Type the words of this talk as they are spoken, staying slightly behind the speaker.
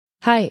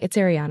Hi, it's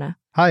Ariana.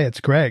 Hi,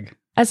 it's Greg.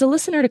 As a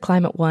listener to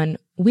Climate One,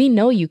 we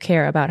know you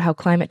care about how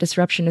climate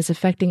disruption is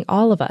affecting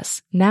all of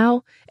us,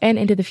 now and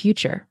into the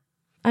future.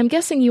 I'm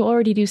guessing you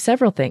already do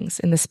several things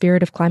in the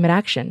spirit of climate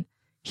action.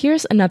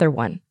 Here's another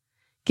one.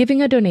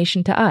 Giving a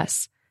donation to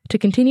us to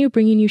continue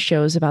bringing you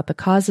shows about the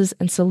causes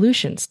and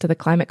solutions to the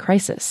climate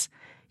crisis.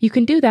 You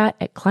can do that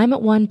at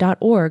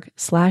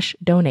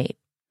climateone.org/donate.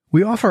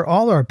 We offer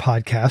all our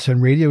podcasts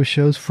and radio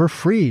shows for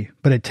free,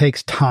 but it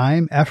takes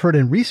time, effort,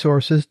 and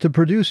resources to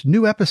produce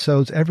new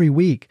episodes every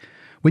week.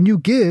 When you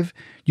give,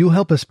 you'll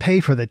help us pay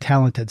for the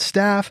talented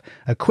staff,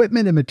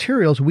 equipment, and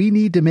materials we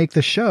need to make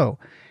the show.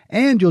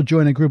 And you'll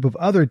join a group of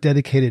other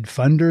dedicated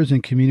funders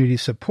and community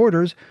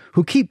supporters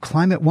who keep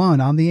Climate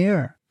One on the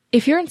air.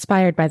 If you're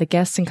inspired by the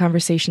guests and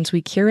conversations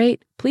we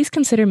curate, please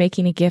consider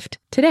making a gift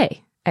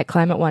today at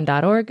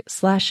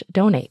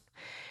climateone.org/donate.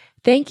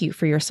 Thank you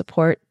for your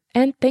support,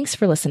 and thanks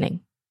for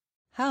listening.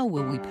 How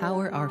will we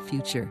power our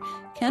future?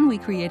 Can we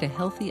create a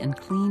healthy and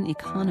clean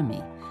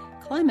economy?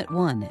 Climate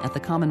One at the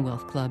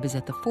Commonwealth Club is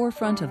at the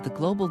forefront of the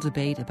global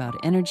debate about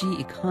energy,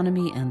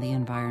 economy, and the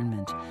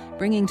environment.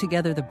 Bringing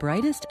together the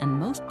brightest and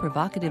most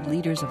provocative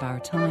leaders of our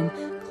time,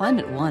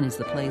 Climate One is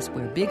the place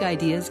where big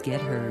ideas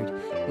get heard.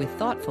 With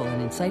thoughtful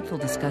and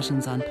insightful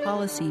discussions on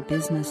policy,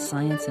 business,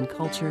 science, and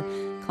culture,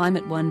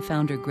 Climate One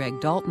founder Greg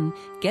Dalton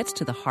gets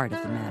to the heart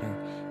of the matter.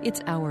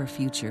 It's our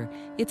future.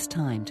 It's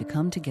time to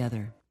come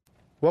together.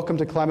 Welcome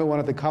to Climate One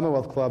at the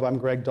Commonwealth Club. I'm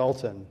Greg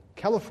Dalton.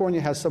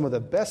 California has some of the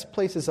best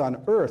places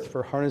on Earth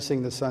for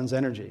harnessing the sun's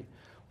energy.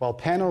 While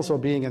panels are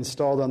being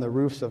installed on the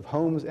roofs of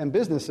homes and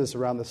businesses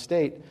around the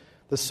state,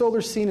 the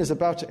solar scene is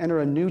about to enter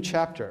a new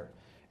chapter.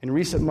 In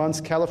recent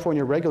months,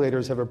 California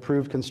regulators have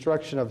approved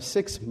construction of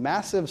 6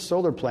 massive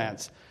solar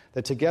plants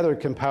that together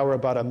can power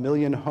about 1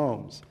 million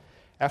homes.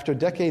 After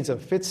decades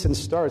of fits and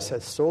starts,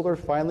 has solar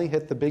finally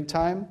hit the big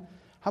time?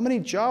 How many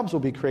jobs will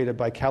be created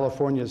by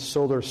California's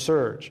solar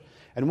surge?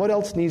 And what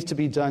else needs to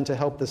be done to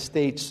help the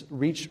states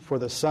reach for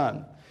the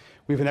sun?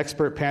 We have an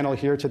expert panel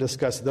here to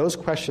discuss those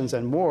questions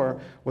and more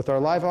with our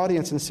live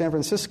audience in San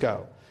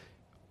Francisco.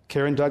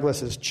 Karen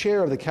Douglas is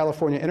chair of the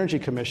California Energy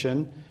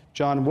Commission,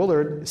 John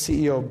Woolard,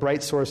 CEO of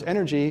Bright Source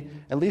Energy,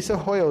 and Lisa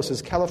Hoyos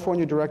is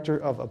California director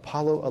of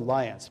Apollo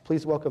Alliance.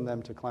 Please welcome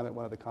them to Climate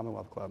One at the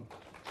Commonwealth Club.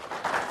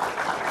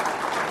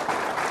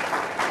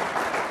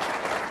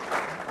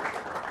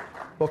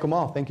 Welcome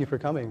all. Thank you for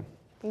coming.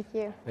 Thank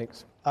you.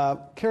 Thanks.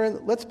 Karen,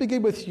 let's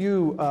begin with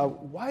you.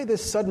 Why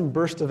this sudden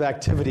burst of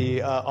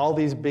activity, all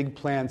these big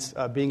plants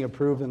being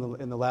approved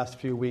in the last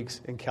few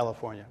weeks in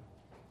California?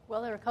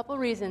 Well, there are a couple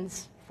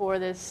reasons for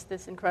this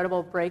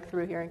incredible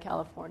breakthrough here in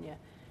California.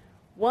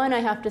 One, I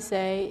have to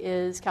say,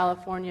 is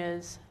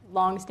California's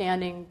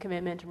longstanding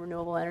commitment to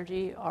renewable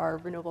energy, our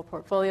Renewable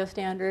Portfolio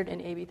Standard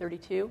and AB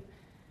 32.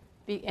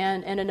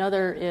 And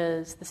another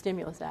is the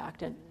Stimulus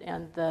Act and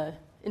the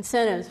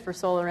incentives for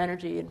solar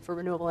energy and for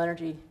renewable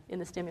energy in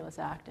the Stimulus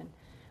Act. And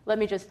let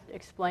me just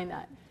explain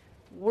that.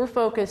 We're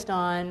focused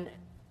on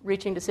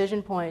reaching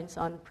decision points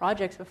on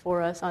projects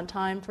before us on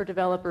time for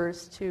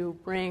developers to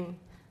bring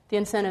the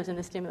incentives in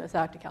the Stimulus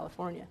Act to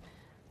California.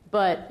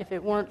 But if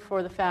it weren't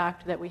for the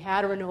fact that we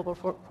had a renewable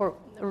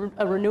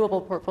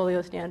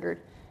portfolio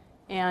standard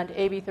and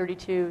AB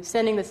 32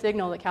 sending the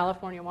signal that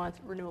California wants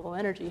renewable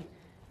energy,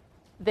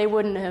 they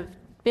wouldn't have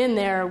been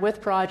there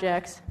with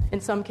projects, in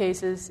some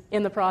cases,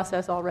 in the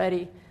process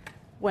already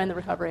when the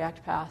Recovery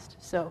Act passed.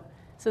 So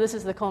this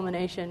is the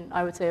culmination,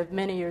 I would say, of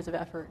many years of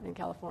effort in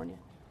California.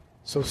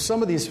 So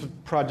some of these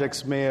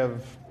projects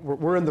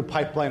were in the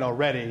pipeline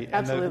already.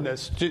 Absolutely.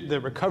 And the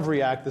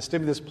Recovery Act, the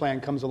stimulus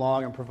plan comes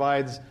along and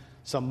provides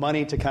some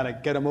money to kind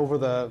of get them over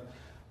the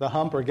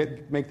hump or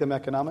make them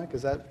economic.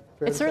 Is that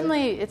fair to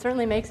say? It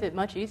certainly makes it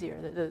much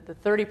easier. The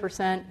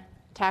 30%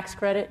 tax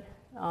credit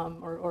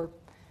or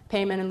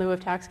payment in lieu of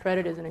tax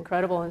credit is an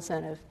incredible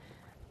incentive.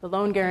 The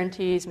loan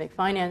guarantees make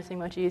financing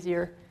much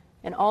easier,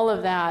 and all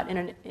of that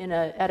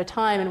at a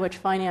time in which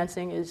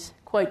financing is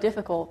quite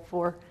difficult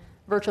for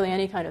virtually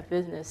any kind of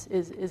business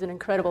is an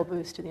incredible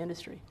boost to the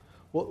industry.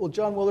 Well,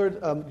 John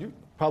Woolard, you've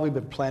probably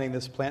been planning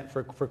this plant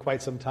for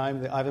quite some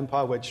time, the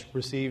Ivanpah, which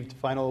received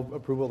final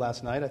approval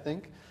last night, I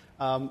think.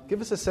 Give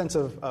us a sense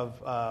of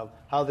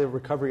how the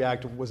Recovery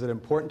Act was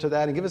important to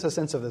that, and give us a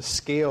sense of the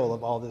scale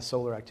of all this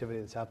solar activity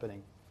that's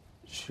happening.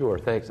 Sure,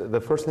 thanks. The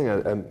first thing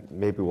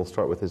maybe we'll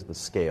start with is the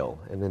scale,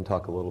 and then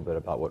talk a little bit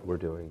about what we're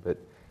doing. But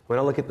when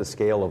I look at the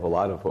scale of a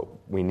lot of what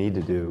we need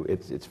to do,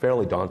 it's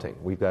fairly daunting.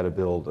 We've got to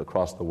build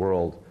across the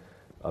world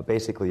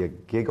basically a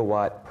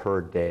gigawatt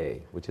per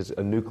day, which is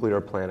a nuclear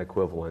plant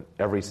equivalent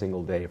every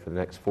single day for the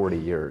next 40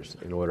 years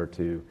in order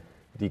to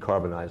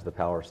decarbonize the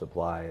power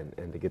supply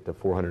and to get to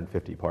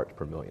 450 parts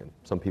per million.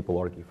 Some people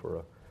argue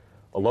for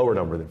a lower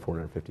number than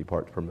 450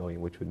 parts per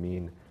million, which would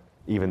mean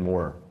even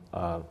more.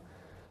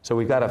 So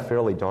we've got a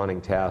fairly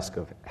daunting task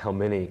of how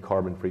many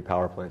carbon-free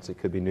power plants. It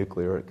could be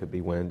nuclear, it could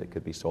be wind, it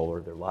could be solar.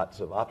 There are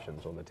lots of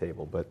options on the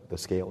table, but the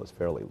scale is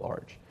fairly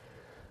large.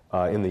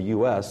 In the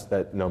U.S.,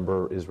 that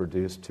number is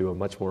reduced to a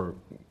much more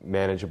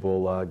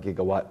manageable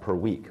gigawatt per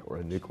week, or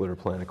a nuclear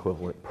plant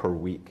equivalent per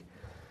week.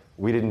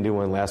 We didn't do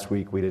one last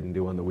week. We didn't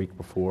do one the week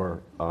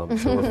before. So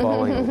we're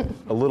falling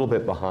a little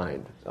bit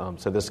behind.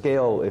 So the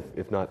scale,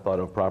 if not thought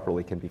of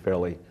properly, can be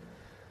fairly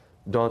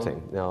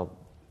daunting. Now,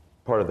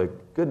 part of the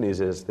good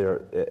news is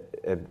there,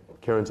 and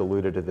Karen's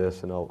alluded to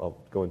this, and I'll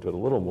go into it a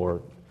little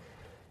more.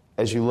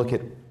 As you look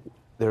at,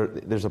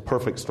 there's a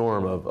perfect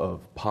storm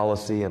of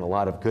policy and a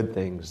lot of good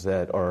things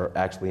that are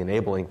actually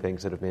enabling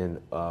things that have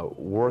been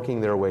working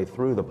their way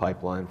through the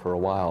pipeline for a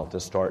while to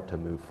start to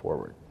move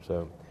forward.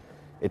 So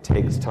it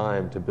takes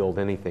time to build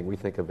anything. We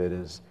think of it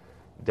as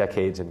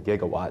decades and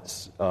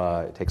gigawatts.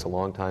 It takes a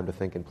long time to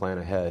think and plan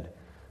ahead.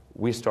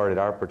 We started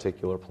our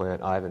particular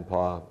plant,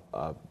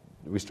 Ivanpah,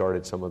 we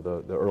started some of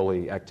the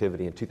early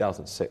activity in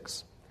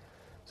 2006.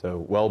 So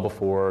well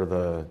before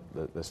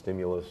the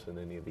stimulus and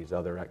any of these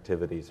other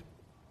activities.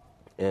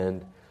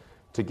 And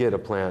to get a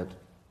plant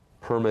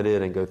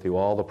permitted and go through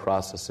all the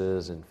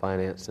processes and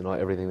finance and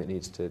everything that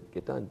needs to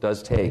get done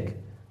does take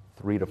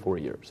 3 to 4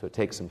 years. So it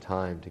takes some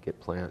time to get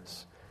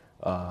plants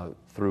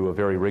through a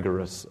very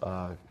rigorous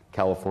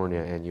California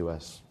and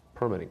U.S.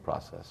 permitting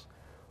process.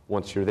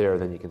 Once you're there,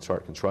 then you can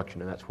start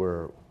construction, and that's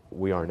where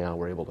we are now.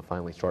 We're able to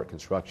finally start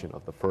construction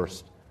of the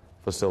first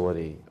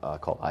facility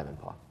called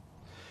Ivanpah.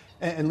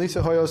 And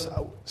Lisa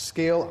Hoyos,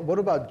 scale, what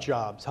about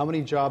jobs? How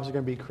many jobs are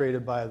going to be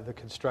created by the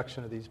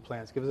construction of these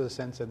plants? Give us a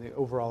sense in the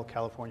overall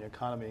California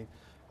economy.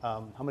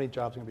 How many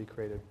jobs are going to be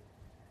created?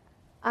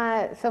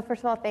 So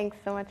first of all, thanks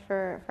so much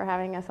for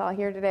having us all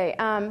here today.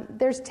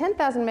 There's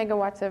 10,000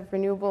 megawatts of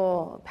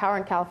renewable power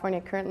in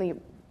California currently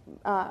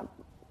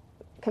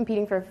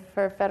competing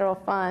for federal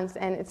funds,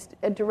 and it's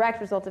a direct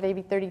result of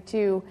AB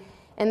 32.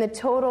 And the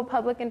total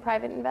public and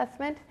private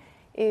investment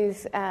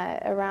is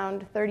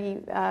around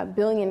 $30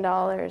 billion,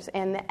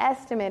 and the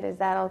estimate is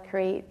that'll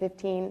create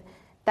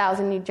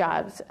 15,000 new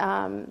jobs.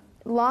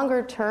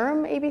 Longer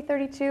term, AB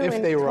 32 if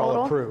in they were total,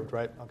 all approved,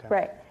 right? Okay.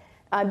 Right.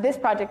 This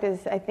project,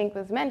 as I think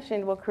was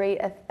mentioned, will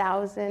create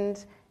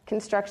 1,000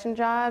 construction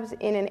jobs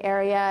in an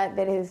area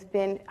that has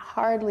been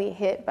hardly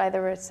hit by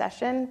the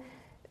recession.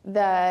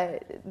 The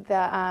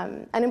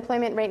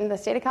unemployment rate in the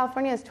state of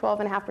California is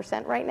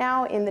 12.5% right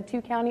now. In the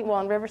two counties,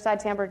 in Riverside,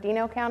 San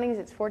Bernardino counties,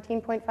 it's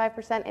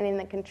 14.5%. And in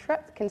the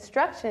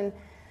construction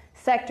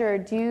sector,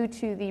 due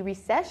to the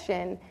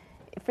recession,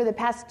 for the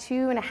past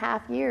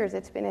 2.5 years,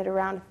 it's been at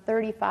around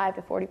 35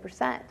 to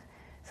 40%.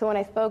 So when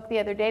I spoke the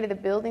other day to the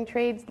building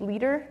trades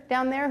leader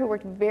down there, who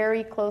worked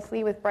very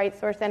closely with Bright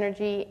Source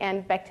Energy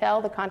and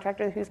Bechtel, the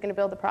contractor who's going to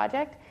build the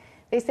project,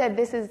 they said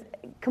this is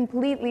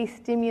completely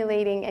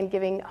stimulating and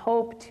giving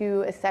hope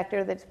to a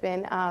sector that's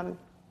been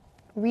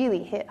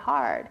really hit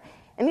hard.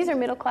 And these are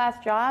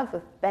middle-class jobs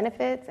with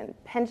benefits and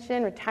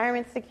pension,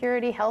 retirement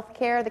security, health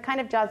care, the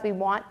kind of jobs we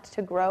want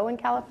to grow in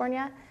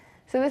California.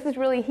 So this is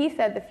really, he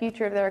said, the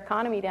future of their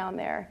economy down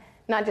there.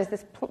 Not just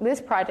this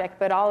project,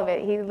 but all of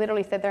it. He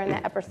literally said they're in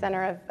the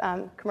epicenter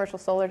of commercial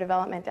solar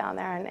development down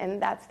there,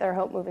 and that's their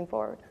hope moving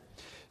forward.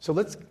 So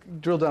let's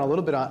drill down a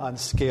little bit on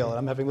scale.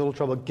 I'm having a little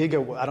trouble.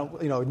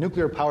 Gigawatt,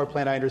 nuclear power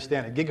plant, I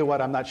understand. A gigawatt,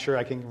 I'm not sure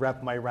I can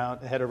wrap my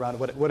head around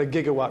what a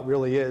gigawatt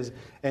really is.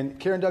 And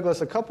Karen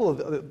Douglas,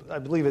 I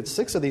believe it's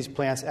 6 of these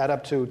plants add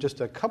up to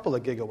just a couple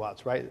of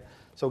gigawatts, right?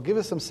 So give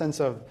us some sense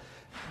of,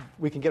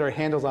 we can get our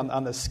handles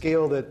on the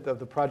scale of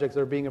the projects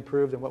that are being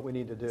approved and what we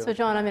need to do. So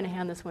John, I'm going to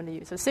hand this one to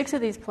you. So 6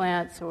 of these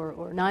plants,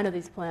 or 9 of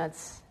these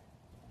plants,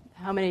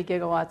 how many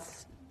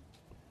gigawatts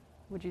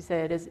would you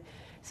say it is?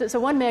 So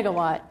 1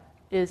 megawatt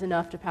is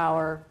enough to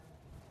power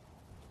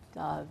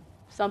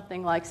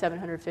something like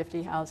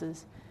 750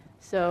 houses.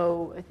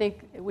 So I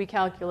think we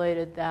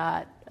calculated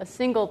that a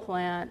single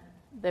plant,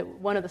 that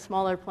one of the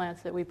smaller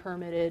plants that we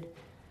permitted,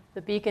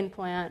 the Beacon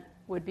plant,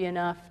 would be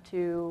enough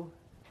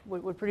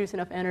would produce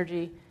enough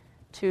energy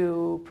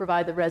to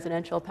provide the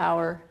residential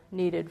power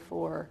needed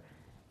for,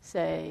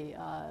 say,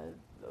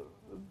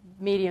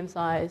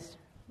 medium-sized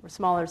or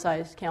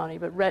smaller-sized county,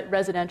 but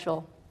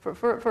residential,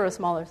 for a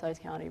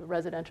smaller-sized county, but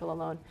residential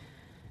alone.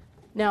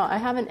 Now, I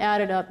haven't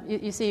added up.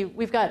 You see,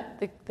 we've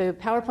got the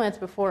power plants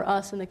before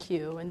us in the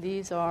queue, and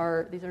these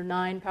are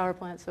 9 power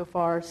plants so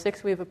far.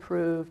 6 we've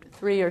approved.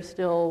 3 are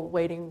still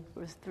waiting.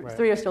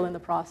 3 are still in the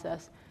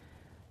process.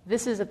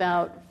 This is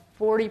about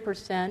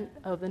 40%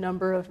 of the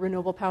number of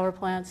renewable power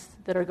plants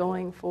that are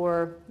going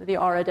for the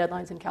ARA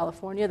deadlines in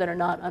California that are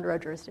not under our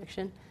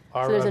jurisdiction.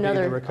 ARA, so there's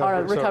another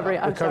Recovery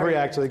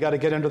Act. So they got to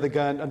get under the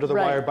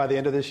right. wire by the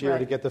end of this year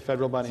to get the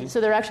federal money. So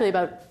there are actually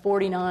about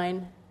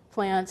 49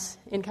 plants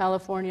in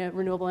California,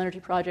 renewable energy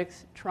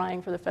projects,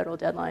 trying for the federal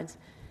deadlines.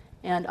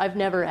 And I've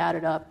never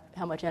added up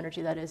how much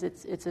energy that is.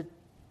 It's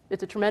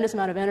a tremendous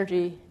amount of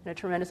energy and a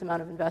tremendous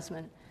amount of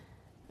investment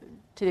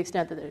to the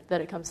extent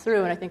that it comes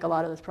through, and I think a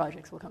lot of those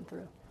projects will come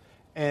through.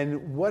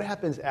 And what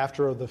happens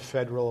after the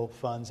federal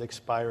funds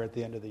expire at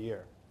the end of the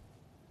year?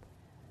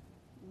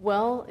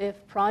 Well,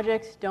 if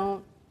projects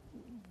don't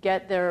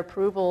get their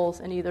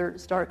approvals and either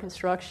start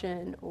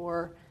construction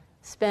or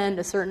spend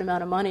a certain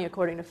amount of money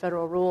according to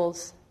federal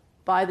rules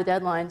by the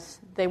deadlines,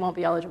 they won't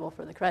be eligible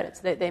for the credits.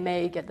 They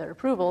may get their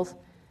approvals.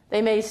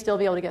 They may still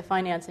be able to get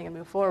financing and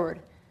move forward,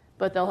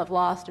 but they'll have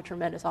lost a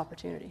tremendous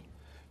opportunity.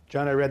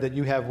 John, I read that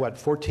you have,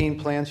 14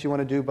 plants you want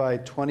to do by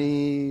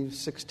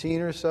 2016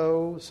 or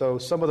so? So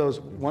some of those,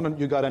 one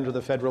you got under the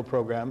federal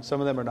program.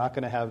 Some of them are not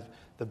going to have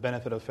the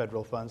benefit of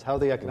federal funds. How are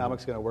the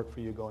economics going to work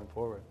for you going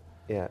forward?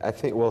 Yeah, I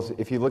think, well,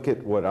 if you look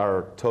at what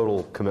our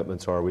total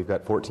commitments are, we've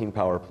got 14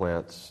 power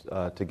plants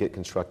to get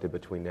constructed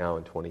between now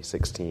and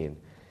 2016.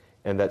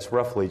 And that's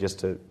roughly, just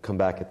to come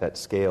back at that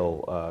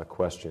scale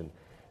question,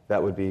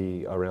 that would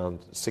be around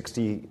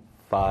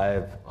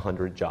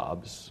 6,500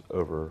 jobs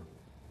over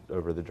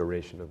the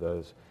duration of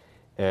those.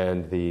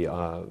 And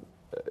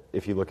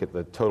if you look at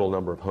the total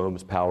number of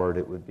homes powered,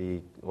 it would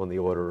be on the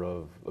order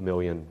of 1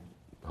 million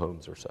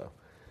homes or so.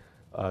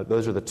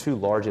 Those are the two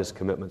largest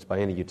commitments by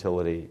any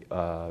utility.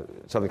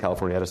 Southern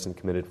California Edison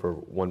committed for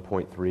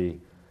 1.3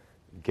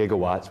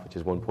 gigawatts, which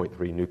is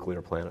 1.3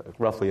 nuclear plant,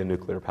 roughly a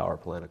nuclear power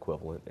plant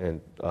equivalent,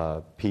 and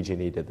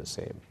PG&E did the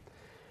same.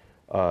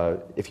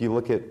 If you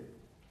look at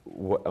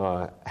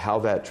how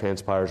that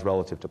transpires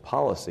relative to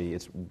policy,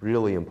 it's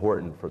really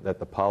important that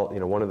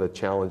one of the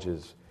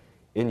challenges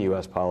in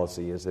U.S.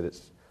 policy is that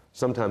it's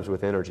sometimes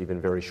with energy been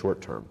very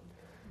short-term.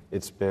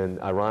 It's been,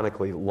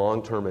 ironically,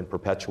 long-term and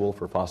perpetual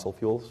for fossil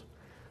fuels,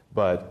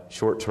 but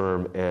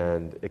short-term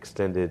and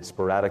extended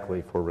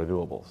sporadically for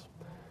renewables.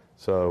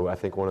 So I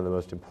think one of the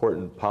most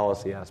important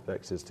policy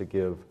aspects is to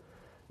give,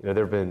 there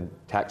have been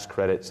tax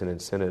credits and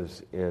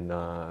incentives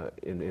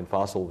in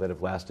fossil that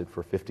have lasted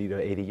for 50 to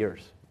 80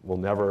 years. We'll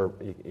never,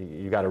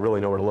 you got to really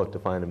know where to look to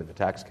find them in the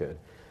tax code.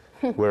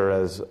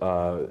 Whereas,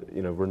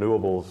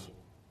 renewables,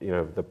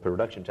 the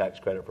production tax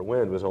credit for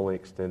wind was only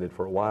extended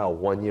for a while,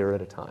 1 year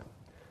at a time.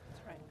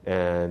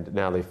 And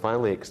now they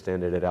finally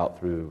extended it out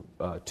through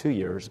 2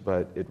 years,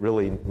 but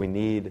we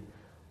need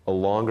a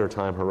longer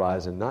time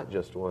horizon, not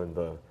just on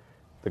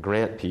the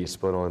grant piece,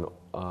 but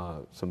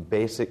on some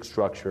basic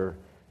structure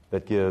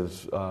that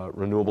gives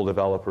renewable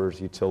developers,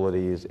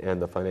 utilities,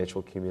 and the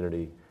financial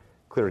community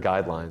clear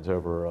guidelines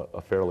over a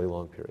fairly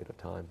long period of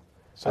time.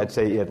 So I'd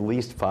say at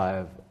least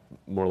 5,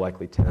 more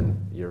likely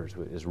 10 years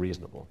is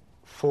reasonable.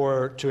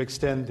 To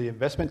extend the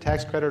investment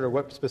tax credit, or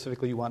what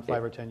specifically you want,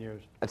 5 or 10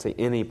 years? I'd say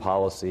any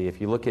policy. If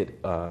you look at,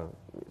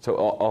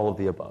 all of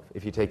the above.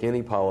 If you take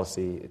any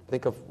policy,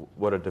 think of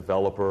what a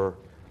developer,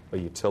 a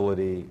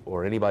utility,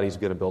 or anybody who's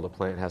going to build a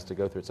plant has to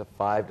go through. It's a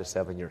 5 to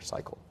 7 year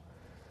cycle.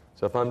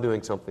 So if I'm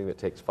doing something that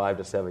takes 5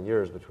 to 7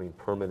 years between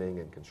permitting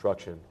and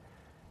construction,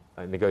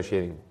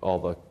 negotiating all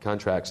the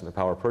contracts and the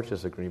power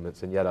purchase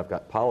agreements, and yet I've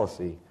got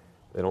policy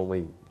that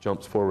only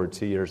jumps forward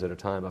 2 years at a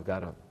time, I've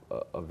got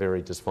a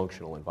very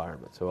dysfunctional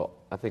environment. So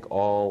I think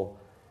all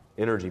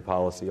energy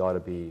policy ought to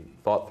be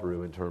thought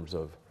through in terms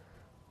of,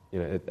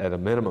 at a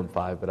minimum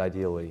 5, but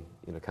ideally,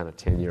 kind of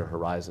 10-year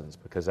horizons,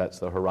 because that's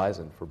the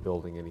horizon for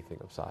building anything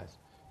of size.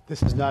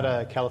 This is not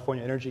a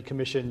California Energy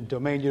Commission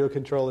domain you don't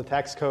control the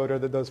tax code or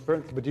those,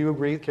 but do you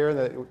agree, Karen,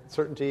 that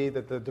certainty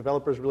that the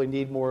developers really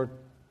need more?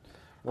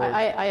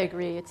 I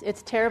agree.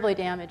 It's terribly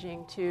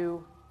damaging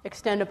to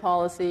extend a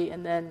policy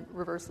and then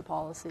reverse the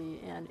policy.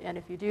 And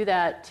if you do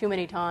that too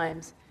many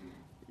times,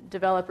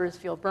 developers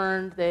feel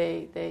burned.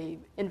 They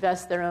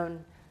invest their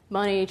own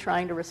money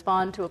trying to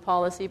respond to a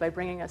policy by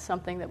bringing us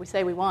something that we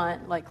say we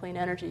want, like clean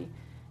energy.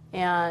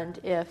 And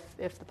if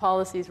the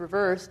policy is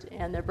reversed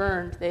and they're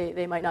burned,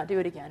 they might not do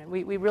it again. And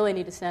we really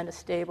need to send a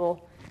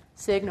stable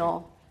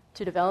signal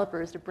to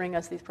developers to bring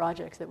us these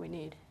projects that we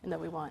need and that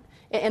we want.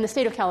 And the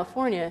state of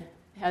California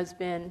has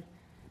been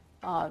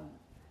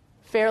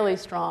fairly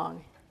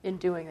strong in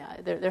doing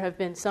that. There have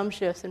been some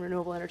shifts in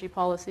renewable energy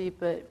policy,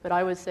 but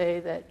I would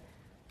say that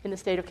in the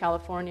state of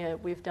California,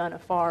 we've done a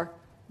far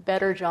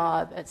better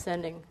job at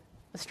sending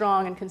a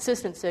strong and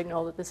consistent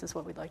signal that this is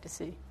what we'd like to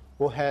see.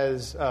 Well,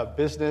 has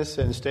business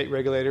and state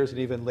regulators and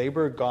even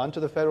labor gone to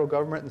the federal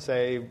government and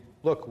say,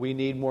 look, we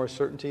need more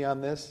certainty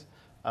on this?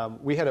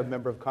 We had a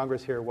member of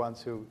Congress here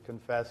once who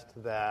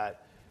confessed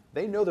that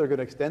they know they're going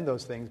to extend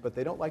those things, but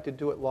they don't like to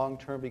do it long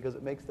term because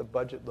it makes the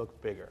budget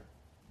look bigger.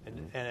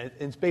 And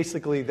it's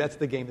basically, that's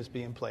the game that's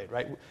being played,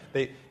 right?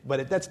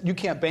 You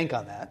can't bank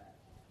on that.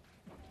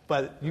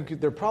 But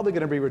they're probably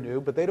going to be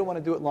renewed, but they don't want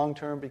to do it long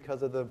term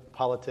because of the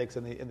politics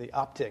and the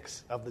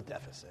optics of the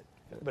deficit.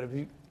 But if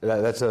you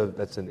that's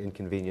an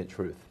inconvenient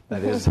truth.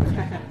 That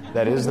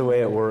is the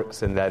way it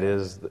works, and that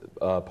is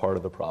part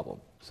of the problem.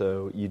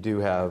 So you do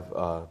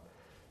have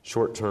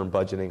short-term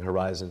budgeting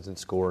horizons and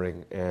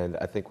scoring, and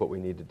I think what we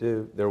need to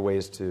do, there are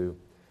ways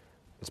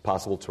it's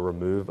possible to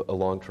remove a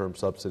long-term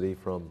subsidy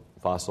from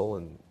fossil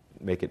and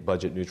make it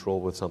budget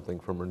neutral with something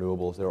from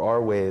renewables. There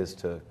are ways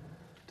to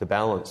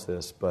balance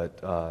this, but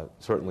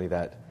certainly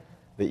the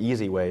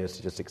easy way is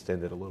to just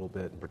extend it a little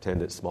bit and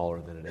pretend it's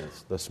smaller than it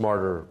is. The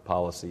smarter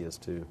policy is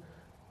to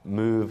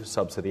move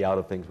subsidy out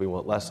of things we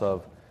want less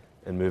of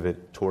and move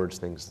it towards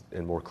things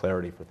and more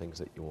clarity for things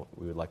that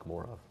we would like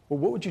more of. Well,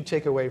 what would you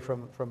take away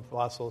from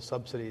fossil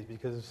subsidies?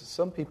 Because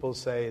some people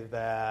say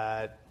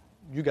that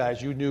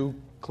you new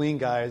clean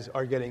guys,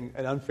 are getting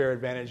an unfair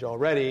advantage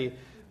already.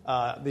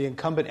 The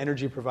incumbent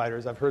energy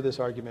providers, I've heard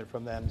this argument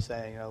from them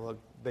saying, look,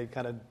 they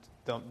kind of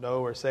don't know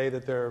or say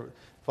that their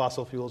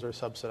fossil fuels are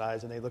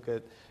subsidized, and they look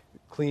at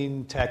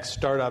clean tech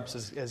startups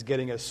as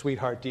getting a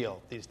sweetheart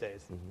deal these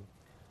days.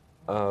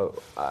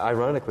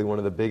 Ironically, one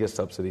of the biggest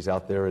subsidies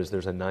out there is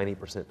there's a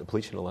 90%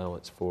 depletion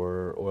allowance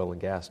for oil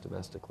and gas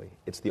domestically.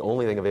 It's the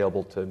only thing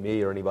available to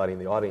me or anybody in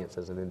the audience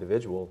as an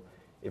individual.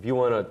 If you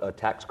want a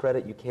tax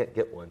credit, you can't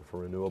get one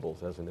for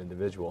renewables as an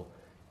individual.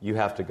 You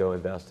have to go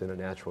invest in a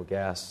natural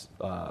gas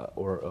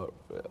or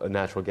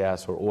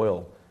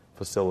oil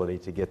facility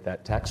to get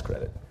that tax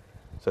credit.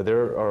 So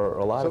there are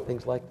a lot of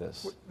things like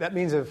this. That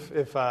means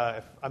if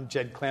I'm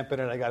Jed Clampett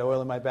and I got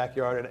oil in my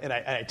backyard and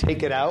I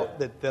take it out,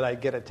 that I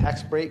get a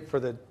tax break for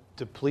the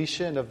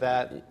depletion of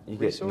that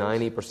resource? You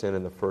get 90%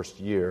 in the first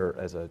year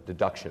as a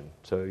deduction.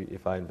 So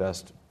if I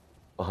invest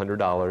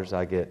 $100,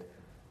 I get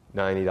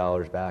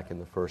 $90 back in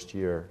the first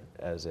year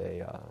as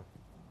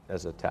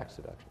a tax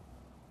deduction.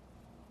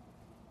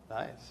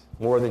 Nice.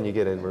 More than you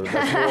get in.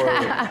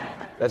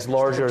 That's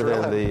larger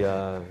than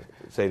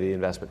the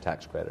investment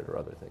tax credit or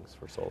other things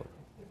for solar.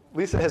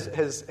 Lisa,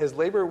 has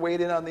labor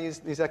weighed in on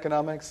these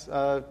economics?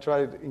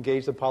 Try to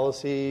engage the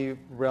policy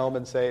realm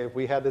and say, if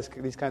we had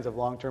these kinds of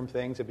long-term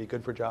things, it'd be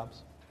good for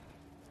jobs?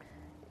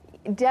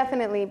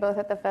 Definitely, both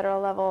at the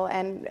federal level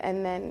and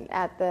then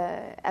at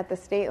the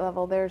state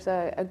level. There's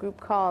a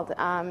group called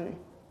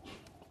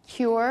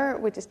CURE,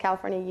 which is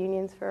California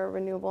Unions for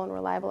Renewable and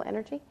Reliable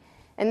Energy.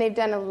 And they've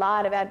done a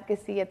lot of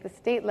advocacy at the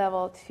state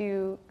level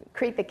to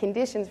create the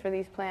conditions for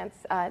these plants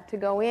to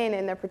go in,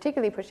 and they're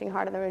particularly pushing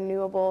hard on the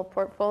renewable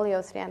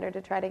portfolio standard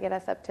to try to get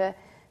us up to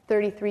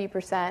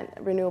 33%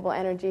 renewable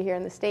energy here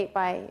in the state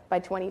by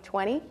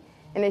 2020.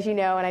 And as you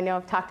know, and I know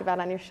I've talked about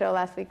on your show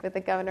last week with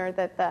the governor,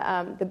 that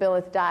the bill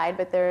has died,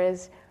 but there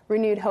is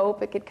renewed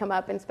hope. It could come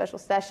up in special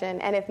session,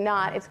 and if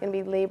not, it's going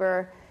to be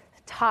Labor's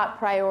top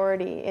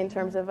priority in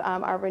terms of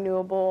our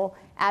renewable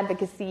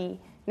advocacy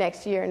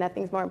next year.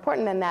 Nothing's more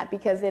important than that,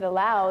 because it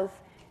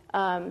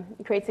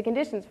creates the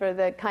conditions for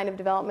the kind of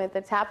development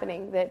that's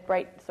happening that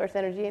Bright Source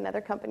Energy and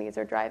other companies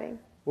are driving.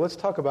 Well, let's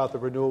talk about the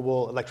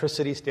renewable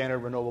electricity standard,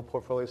 renewable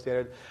portfolio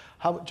standard.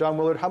 John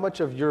Willard, how much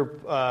of your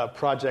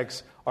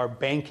projects are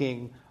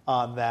banking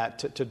on that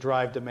to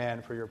drive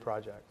demand for your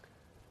project?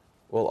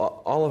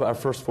 Well, all of our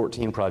first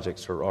 14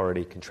 projects are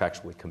already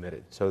contractually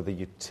committed. So the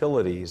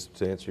utilities,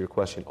 to answer your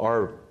question,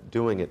 are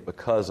doing it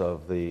because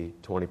of the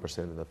 20%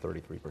 and the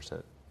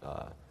 33%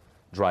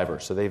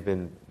 drivers. So they've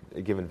been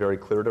given very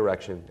clear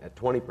direction at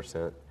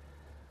 20%,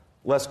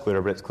 less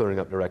clear, but it's clearing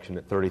up direction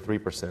at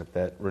 33%,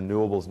 that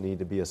renewables need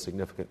to be a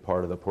significant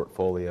part of the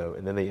portfolio,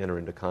 and then they enter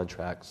into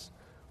contracts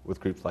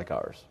with groups like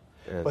ours.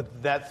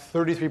 But that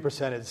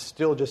 33% is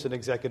still just an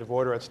executive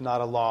order. It's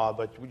not a law.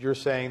 But you're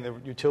saying the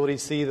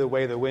utilities see the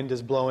way the wind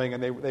is blowing,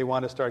 and they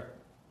want to start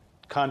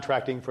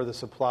contracting for the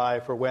supply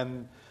for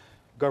when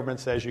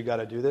government says you got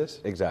to do this?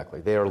 Exactly.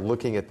 They are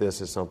looking at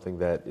this as something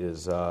that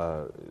is,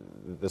 the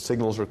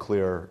signals are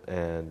clear,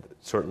 and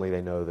certainly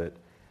they know that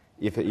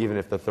even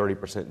if the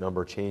 30%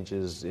 number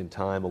changes in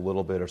time a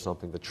little bit or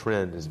something, the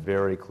trend is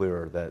very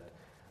clear that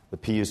the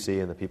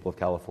PUC and the people of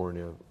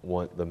California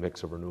want the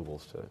mix of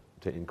renewables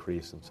to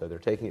increase, and so they're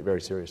taking it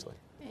very seriously.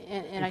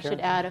 And I should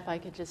add, if I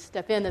could just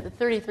step in, that the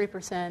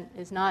 33%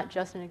 is not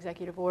just an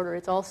executive order.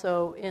 It's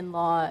also in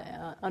law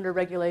under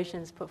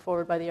regulations put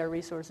forward by the Air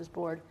Resources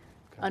Board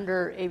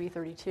under AB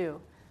 32.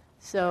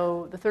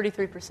 So the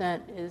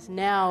 33% is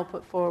now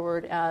put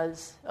forward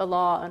as a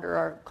law under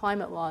our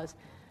climate laws.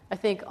 I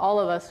think all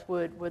of us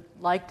would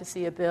like to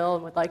see a bill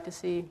and would like to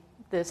see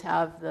this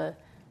have the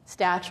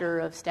stature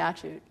of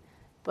statute.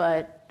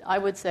 But I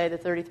would say the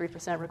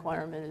 33%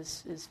 requirement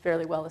is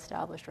fairly well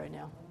established right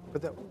now.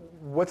 But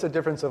what's the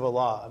difference of a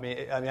law? I mean,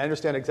 I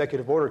understand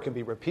executive order can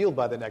be repealed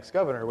by the next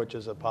governor, which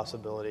is a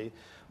possibility.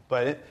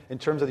 But in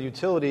terms of the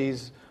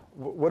utilities,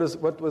 what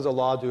does a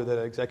law do that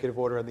an executive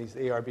order and these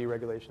ARB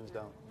regulations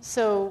don't?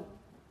 So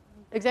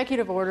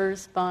executive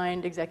orders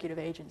bind executive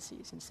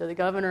agencies. And so the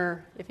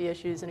governor, if he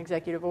issues an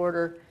executive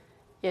order,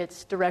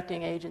 it's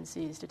directing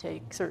agencies to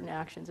take certain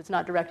actions. It's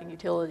not directing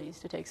utilities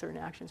to take certain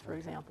actions, for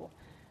example.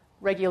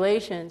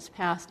 Regulations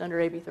passed under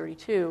AB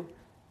 32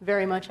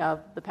 very much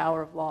have the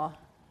power of law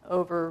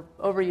over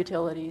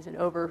utilities and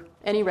over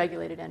any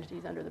regulated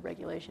entities under the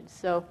regulations.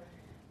 So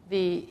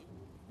the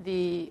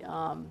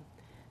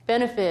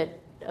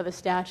benefit of a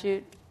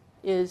statute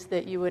is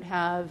that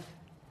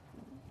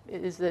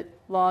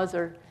laws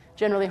are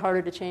generally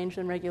harder to change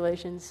than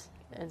regulations,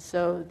 and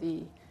so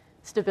the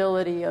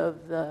stability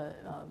of the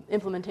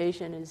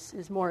implementation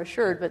is more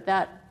assured. But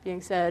that being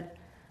said,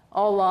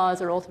 all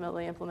laws are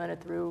ultimately implemented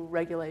through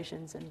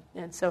regulations,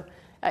 and so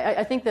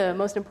I think the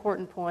most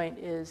important point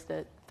is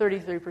that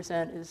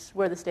 33% is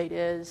where the state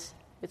is.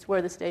 It's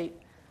where the state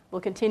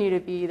will continue to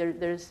be.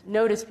 There's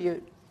no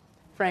dispute,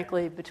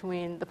 frankly,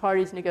 between the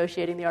parties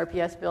negotiating the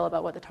RPS bill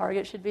about what the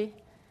target should be.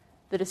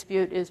 The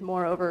dispute is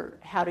more over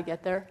how to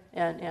get there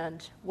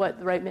and what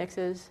the right mix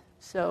is.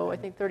 So I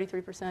think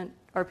 33%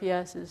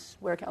 RPS is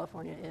where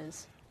California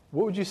is.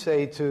 What would you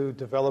say to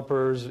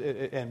developers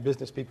and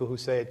business people who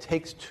say it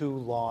takes too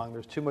long,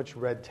 there's too much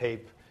red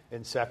tape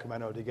in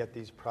Sacramento to get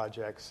these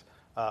projects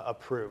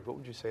approved? What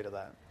would you say to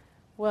that?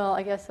 Well,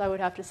 I guess I would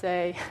have to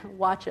say,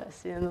 watch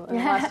us. In the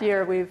last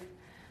year, we've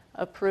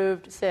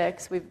approved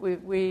 6.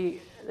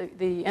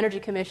 The Energy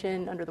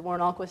Commission under the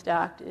Warren-Alquist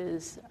Act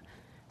is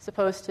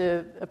supposed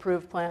to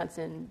approve plants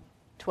in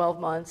 12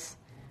 months.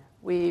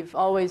 We've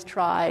always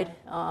tried.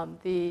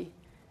 The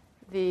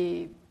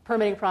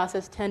permitting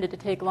process tended to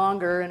take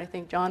longer, and I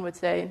think John would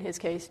say, in his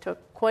case,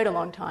 took quite a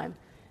long time.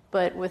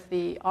 But with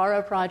the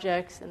ARA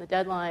projects and the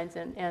deadlines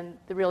and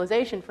the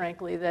realization,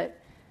 frankly, that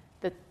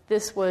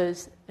this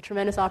was a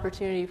tremendous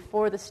opportunity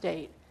for the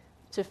state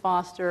to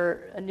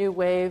foster a new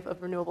wave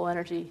of renewable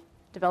energy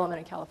development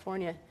in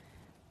California,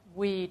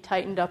 we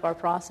tightened up our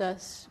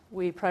process.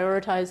 We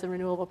prioritized the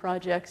renewable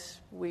projects.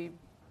 We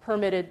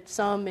permitted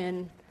some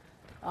in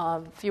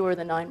fewer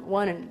than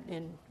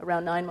in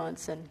around 9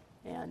 months, and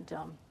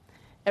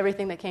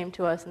everything that came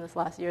to us in this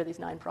last year, these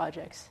 9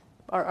 projects,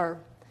 are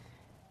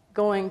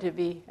going to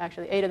be,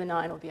 actually 8 of the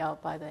 9 will be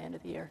out by the end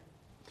of the year.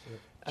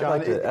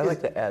 John, I'd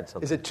like to add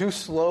something. Is it too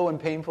slow and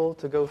painful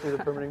to go through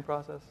the permitting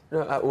process?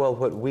 No, well,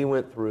 what we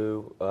went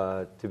through,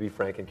 to be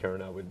frank, and Karen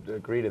and I would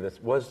agree to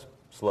this, was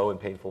slow and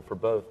painful for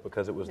both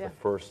because it was the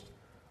first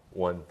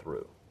one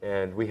through.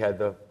 And we had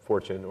the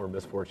fortune or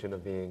misfortune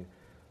of being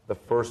the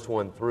first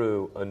one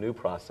through a new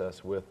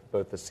process with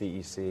both the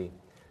CEC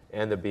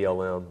and the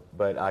BLM.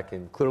 But I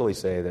can clearly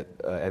say that,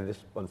 and this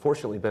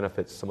unfortunately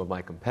benefits some of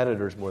my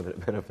competitors more than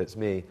it benefits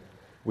me,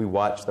 we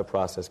watch the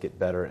process get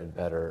better and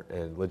better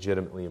and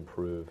legitimately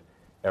improve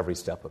every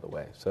step of the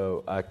way.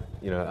 So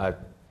I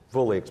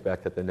fully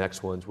expect that the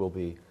next ones will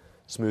be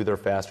smoother,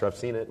 faster. I've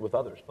seen it with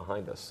others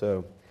behind us.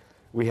 So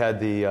we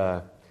had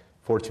the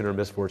fortune or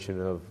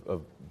misfortune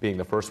of being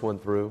the first one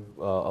through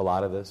a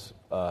lot of this,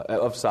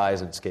 of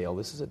size and scale.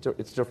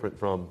 It's different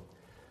from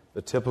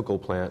the typical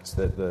plants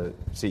that the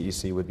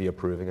CEC would be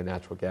approving, a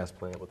natural gas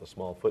plant with a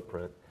small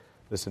footprint.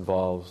 This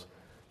involves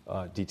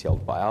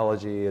detailed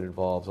biology. It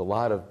involves a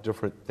lot of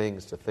different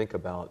things to think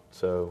about.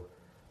 So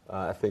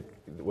I think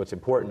what's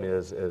important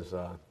is as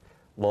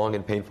long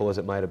and painful as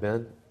it might have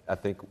been, I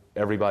think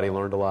everybody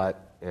learned a lot,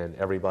 and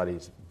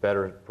everybody's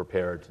better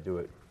prepared to do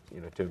it,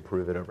 to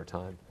improve it over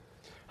time.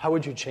 How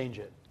would you change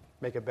it?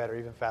 Make it better,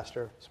 even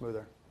faster,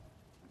 smoother?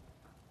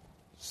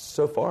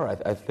 So far,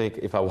 I think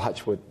if I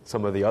watch what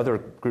some of the other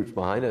groups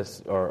behind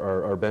us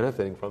are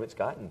benefiting from, it's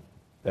gotten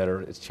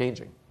better. It's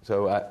changing.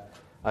 So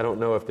I don't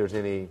know if there's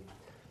any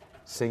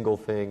single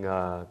thing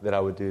that I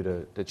would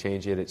do to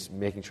change it. It's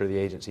making sure the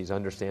agencies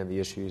understand the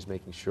issues,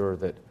 making sure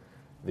that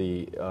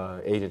the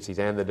agencies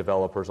and the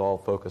developers all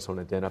focus on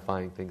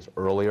identifying things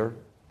earlier,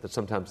 that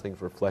sometimes things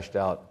were fleshed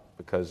out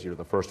because you're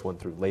the first one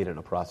through late in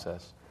a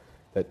process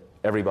that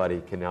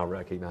everybody can now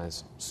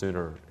recognize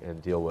sooner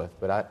and deal with.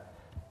 But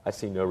I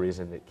see no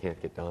reason it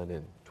can't get done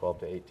in 12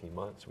 to 18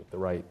 months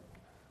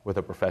with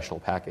a professional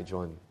package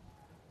on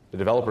the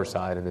developer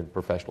side and then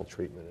professional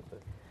treatment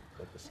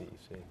at the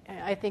CEC.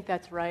 I think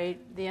that's right.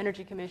 The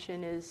Energy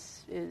Commission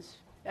is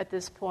at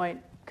this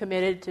point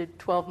committed to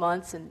 12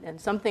 months, and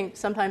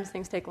sometimes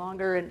things take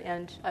longer.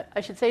 And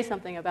I should say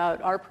something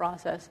about our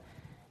process.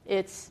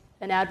 It's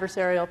an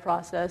adversarial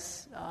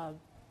process.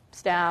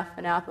 Staff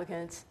and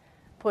applicants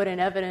put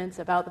in evidence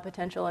about the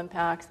potential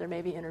impacts. There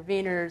may be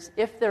interveners.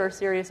 If there are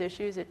serious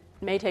issues, it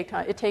may take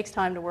time. It takes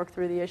time to work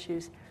through the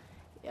issues.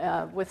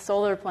 With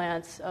solar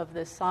plants of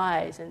this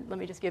size, and let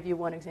me just give you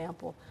one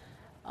example.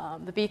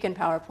 The Beacon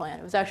Power Plant.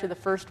 It was actually the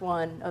first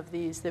one of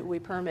these that we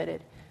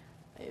permitted.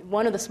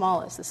 One of the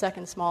smallest, the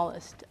second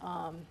smallest.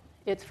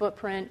 Its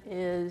footprint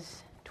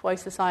is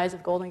twice the size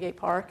of Golden Gate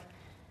Park.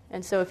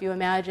 And so if you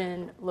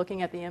imagine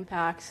looking at the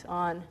impacts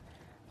on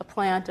a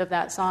plant of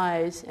that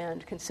size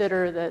and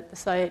consider that the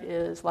site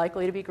is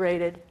likely to be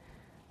graded,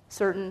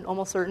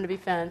 almost certain to be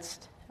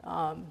fenced,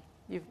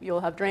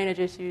 you'll have drainage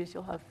issues,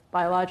 you'll have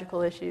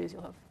biological issues,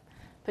 you'll have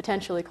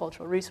potentially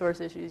cultural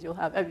resource issues, you'll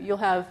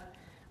have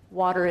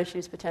water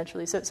issues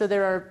potentially. So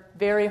there are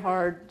very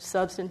hard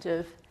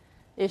substantive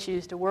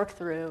issues to work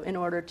through in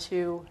order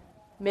to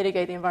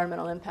mitigate the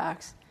environmental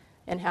impacts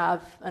and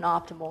have an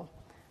optimal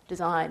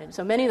design. And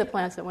so many of the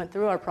plants that went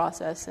through our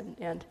process,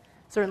 and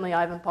certainly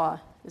Ivanpah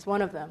is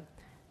one of them,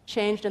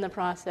 changed in the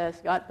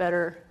process, got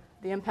better,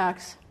 the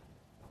impacts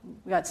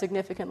got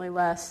significantly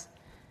less,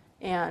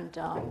 and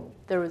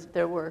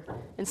there were,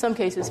 in some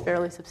cases,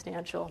 fairly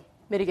substantial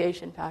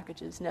mitigation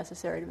packages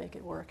necessary to make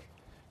it work.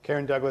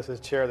 Karen Douglas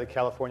is chair of the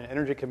California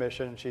Energy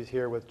Commission. She's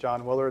here with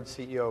John Willard,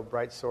 CEO of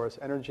Bright Source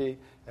Energy,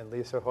 and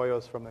Lisa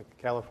Hoyos from the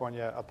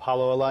California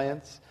Apollo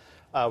Alliance.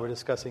 We're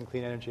discussing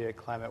clean energy at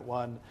Climate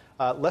One.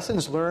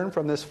 Lessons learned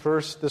from this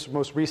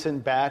most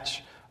recent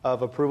batch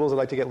of approvals. I'd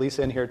like to get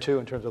Lisa in here too,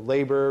 in terms of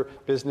labor,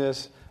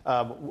 business.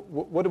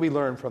 What do we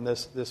learn from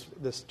this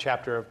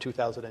chapter of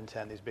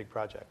 2010? These big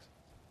projects.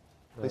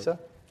 Lisa.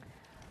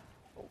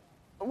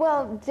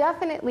 Well,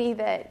 definitely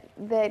that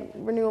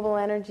renewable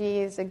energy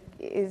is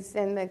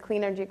and the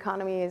clean energy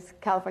economy is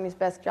California's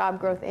best job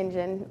growth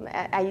engine.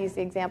 I used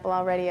the example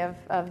already of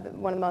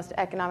one of the most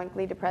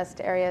economically depressed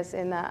areas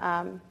in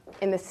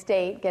the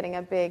state getting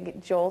a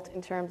big jolt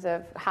in terms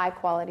of high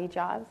quality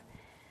jobs.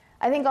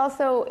 I think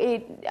also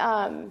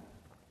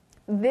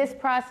This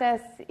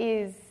process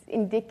is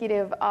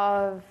indicative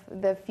of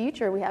the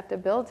future we have to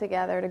build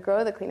together to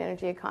grow the clean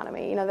energy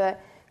economy. You know, the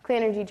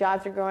clean energy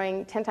jobs are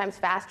growing 10 times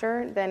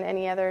faster than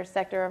any other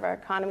sector of our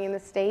economy in the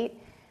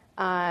state.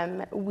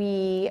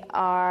 We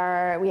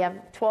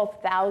have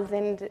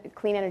 12,000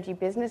 clean energy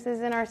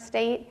businesses in our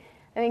state.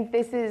 I think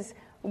this is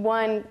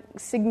one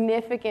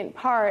significant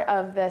part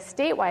of the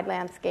statewide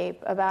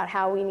landscape about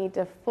how we need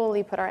to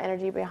fully put our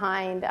energy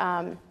behind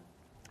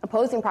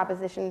opposing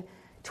Proposition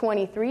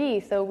 23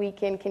 so we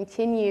can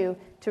continue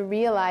to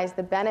realize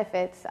the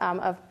benefits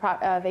of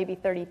AB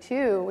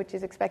 32, which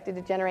is expected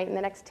to generate in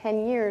the next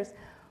 10 years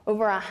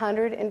over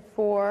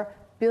 $104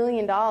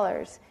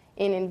 billion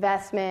in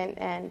investment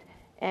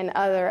and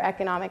other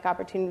economic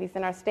opportunities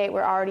in our state.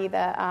 We're already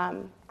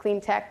the clean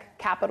tech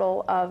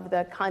capital of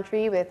the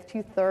country with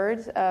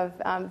 2/3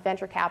 of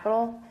venture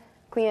capital,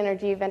 clean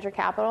energy venture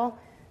capital.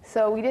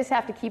 So we just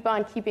have to keep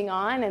on keeping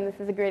on, and this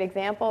is a great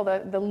example.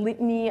 The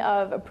litany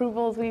of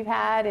approvals we've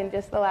had in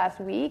just the last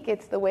week,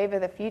 it's the wave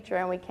of the future,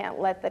 and we can't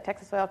let the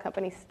Texas Oil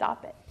Company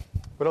stop it.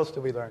 What else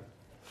did we learn?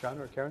 John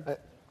or Karen?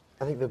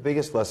 I think the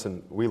biggest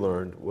lesson we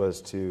learned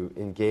was to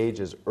engage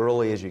as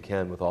early as you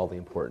can with all the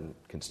important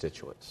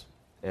constituents.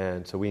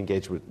 And so we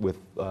engaged with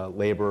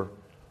labor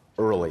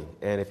early.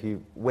 And if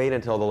you wait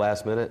until the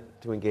last minute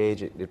to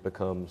engage, it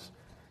becomes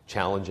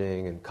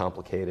challenging and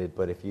complicated.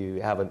 But if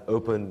you have an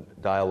open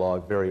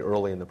dialogue very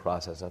early in the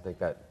process, I think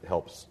that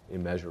helps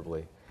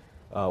immeasurably.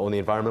 On the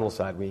environmental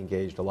side, we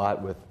engaged a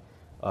lot with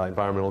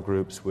environmental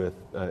groups,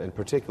 and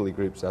particularly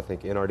groups, I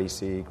think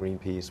NRDC,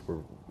 Greenpeace,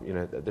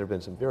 there have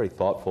been some very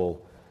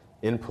thoughtful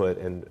input,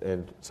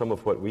 and some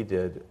of what we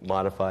did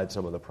modified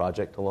some of the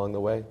project along the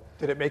way.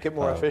 Did it make it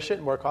more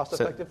efficient, more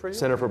cost-effective for you?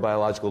 Center for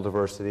Biological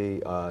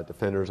Diversity,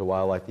 Defenders of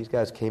Wildlife, these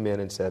guys came in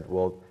and said,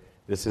 well,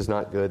 this is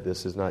not good,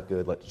 this is not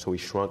good. So we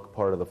shrunk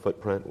part of the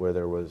footprint where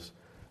there was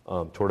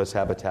tortoise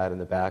habitat in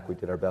the back. We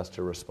did our best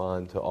to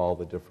respond to all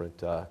the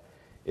different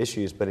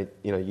issues, but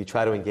you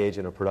try to engage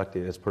in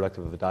as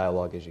productive of a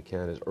dialogue as you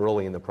can as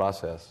early in the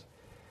process.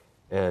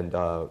 And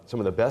some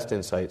of the best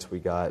insights we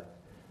got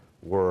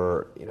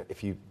were,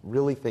 if you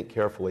really think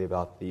carefully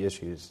about the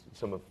issues,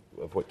 some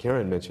of what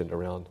Karen mentioned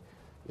around,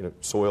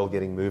 soil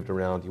getting moved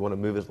around, you want to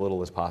move as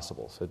little as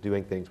possible. So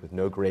doing things with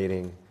no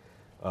grading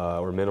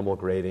or minimal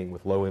grading,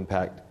 with low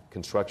impact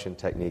construction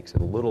techniques,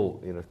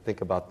 and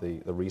think about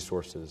the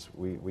resources.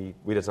 We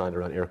designed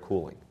around air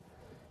cooling,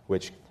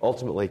 which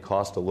ultimately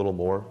cost a little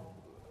more,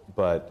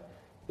 but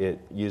it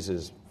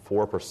uses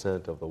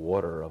 4% of the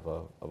water of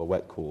a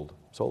wet cooled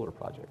solar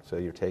project. So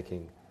you're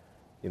taking,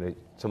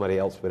 somebody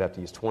else would have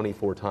to use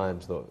 25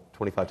 times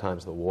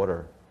the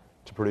water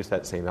to produce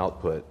that same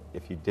output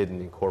if you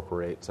didn't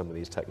incorporate some of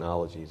these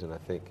technologies. And I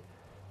think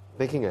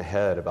thinking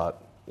ahead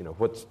about,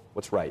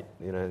 what's right.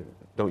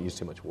 Don't use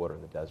too much water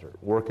in the desert.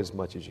 Work as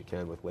much as you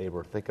can with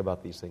labor. Think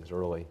about these things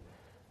early.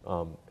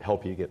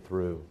 Help you get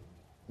through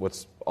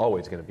what's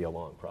always going to be a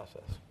long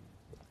process.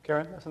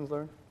 Karen, lessons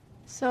learned?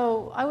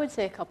 So I would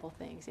say a couple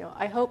things.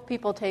 I hope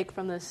people take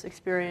from this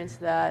experience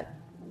that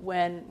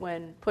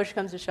when push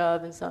comes to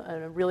shove and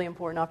a really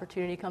important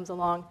opportunity comes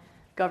along,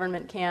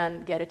 government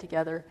can get it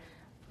together.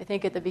 I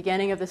think at the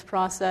beginning of this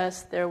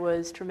process, there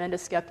was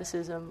tremendous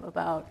skepticism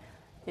about,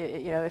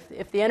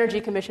 if the Energy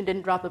Commission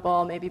didn't drop the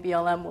ball, maybe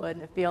BLM would.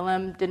 And if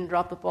BLM didn't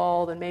drop the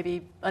ball, then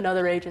maybe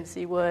another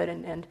agency would.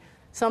 And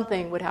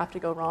something would have to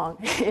go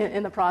wrong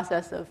in the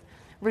process of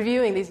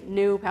reviewing these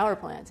new power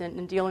plants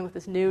and dealing with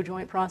this new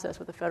joint process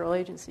with the federal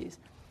agencies.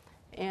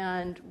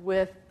 And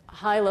with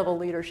high-level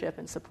leadership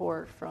and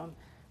support from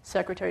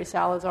Secretary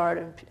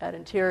Salazar at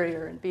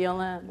Interior and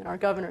BLM and our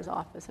governor's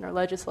office and our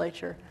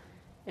legislature,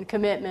 and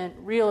commitment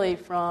really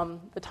from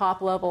the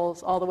top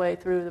levels all the way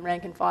through the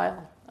rank and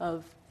file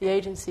of the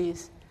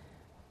agencies,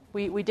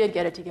 we did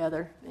get it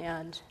together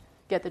and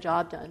get the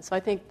job done. So I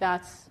think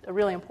that's a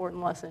really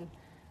important lesson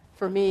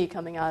for me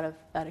coming out of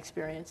that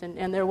experience.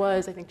 And there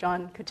was, I think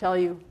John could tell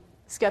you,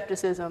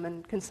 skepticism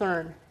and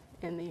concern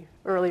in the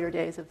earlier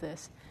days of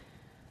this.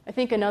 I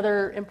think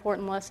another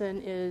important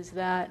lesson is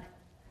that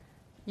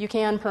you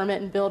can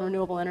permit and build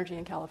renewable energy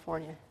in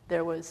California.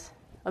 There was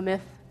a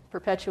myth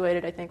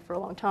perpetuated, I think, for a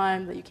long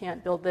time that you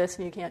can't build this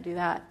and you can't do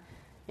that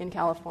in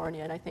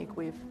California, and I think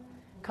we've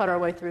cut our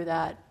way through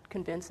that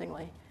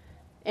convincingly.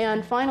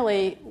 And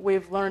finally,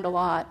 we've learned a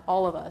lot,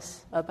 all of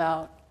us,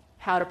 about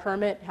how to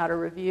permit, how to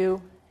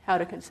review, how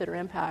to consider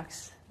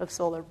impacts of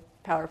solar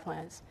power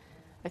plants.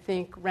 I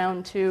think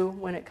round 2,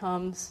 when it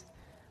comes,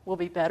 will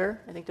be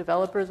better. I think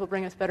developers will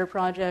bring us better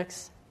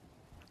projects,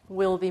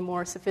 will be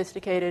more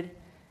sophisticated,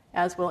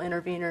 as will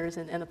interveners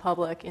and the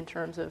public in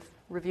terms of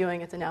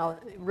reviewing its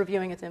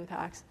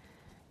impacts,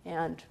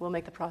 and we'll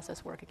make the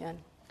process work again.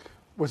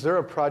 Was there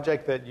a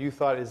project that you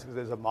thought is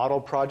a model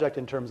project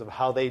in terms of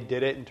how they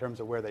did it, in terms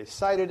of where they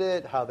cited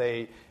it, how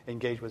they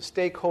engaged with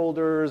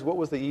stakeholders? What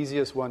was the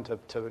easiest one to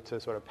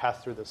sort of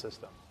pass through the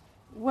system?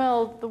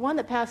 Well, the one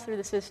that passed through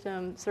the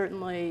system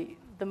certainly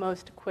the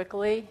most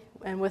quickly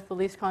and with the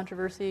least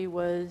controversy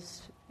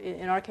was,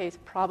 in our case,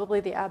 probably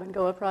the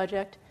Abengoa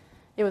project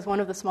It was one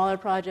of the smaller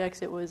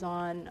projects. It was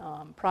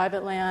on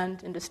private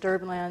land and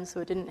disturbed land, so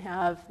it didn't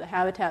have the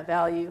habitat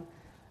value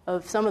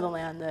of some of the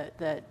land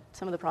that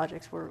some of the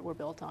projects were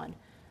built on.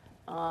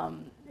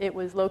 It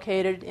was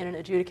located in an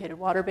adjudicated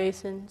water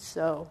basin,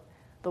 so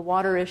the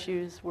water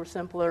issues were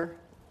simpler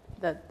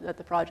that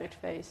the project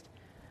faced.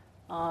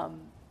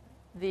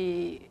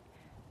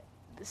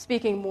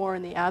 Speaking more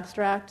in the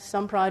abstract,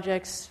 some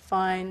projects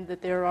find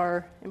that there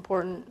are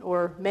important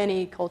or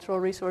many cultural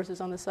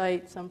resources on the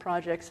site. Some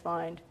projects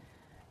find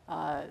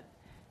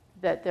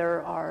that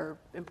there are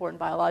important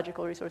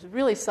biological resources.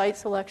 Really, site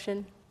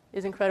selection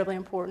is incredibly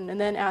important,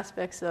 and then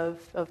aspects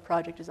of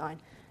project design.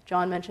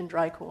 John mentioned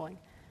dry cooling.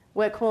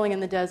 Wet cooling in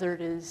the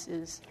desert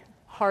is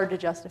hard to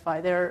justify.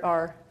 There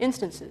are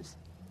instances.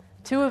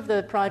 2 of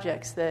the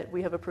projects that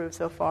we have approved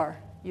so far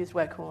used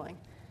wet cooling.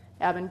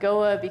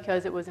 Abengoa,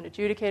 because it was an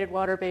adjudicated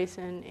water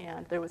basin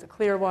and there was a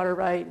clear water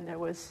right and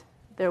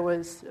there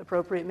was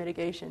appropriate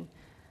mitigation.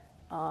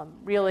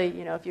 Really,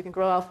 if you can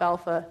grow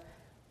alfalfa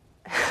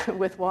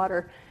with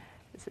water,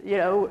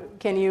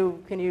 can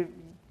you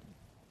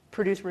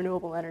produce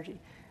renewable energy?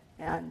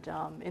 And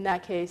in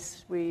that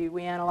case,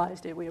 we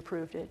analyzed it, we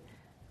approved it.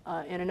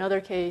 In another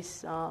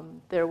case,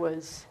 there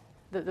was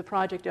the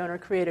project owner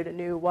created a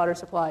new water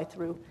supply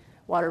through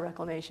water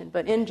reclamation.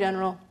 But in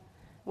general,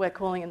 wet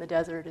cooling in the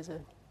desert is a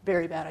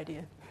very bad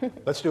idea.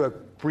 Let's do a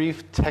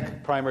brief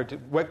tech primer.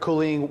 Wet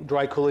cooling,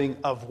 dry cooling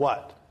of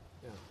what?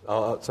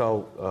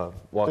 So I'll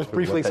walk just through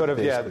briefly, what that sort of,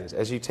 basically is.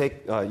 As you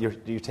take,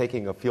 you're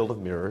taking a field of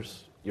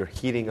mirrors, you're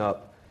heating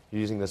up,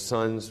 you're using the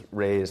sun's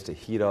rays to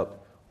heat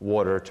up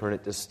water, turn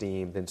it to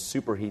steam, then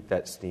superheat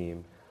that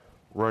steam,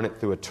 run it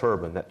through a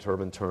turbine. That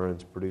turbine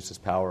turns, produces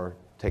power,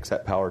 takes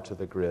that power to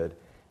the grid,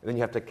 and then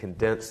you have to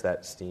condense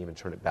that steam and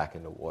turn it back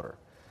into water.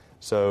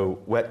 So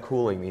wet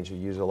cooling means you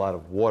use a lot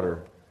of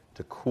water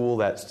to cool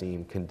that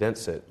steam,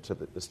 condense it, so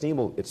that the steam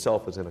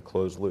itself is in a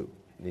closed loop.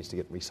 It needs to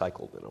get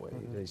recycled in a way.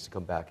 It needs to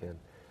come back in.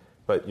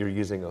 But you're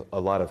using a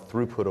lot of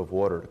throughput of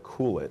water to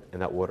cool it,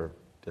 and that water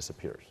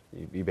disappears.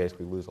 You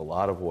basically lose a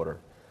lot of water.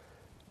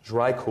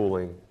 Dry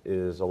cooling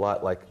is a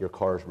lot like your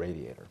car's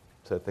radiator.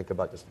 So think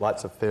about just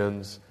lots of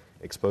fins,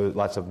 exposed,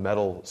 lots of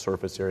metal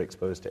surface area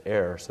exposed to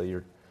air, so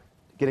you're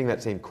getting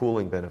that same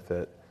cooling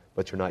benefit,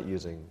 but you're not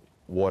using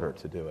water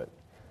to do it.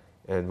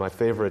 And my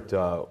favorite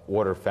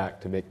water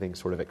fact to make things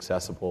sort of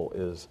accessible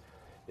is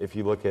if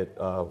you look at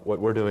what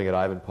we're doing at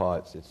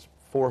Ivanpah, it's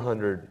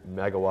 400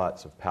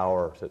 megawatts of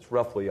power, so it's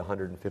roughly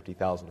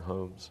 150,000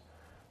 homes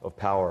of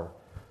power,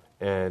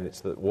 and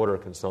it's the water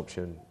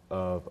consumption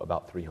of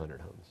about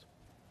 300 homes,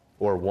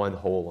 or one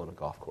hole on a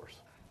golf course.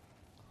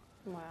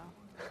 Wow.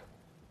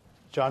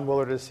 John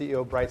Willard is CEO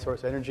of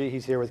BrightSource Energy.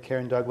 He's here with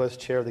Karen Douglas,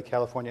 Chair of the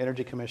California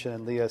Energy Commission,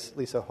 and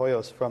Lisa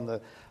Hoyos from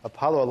the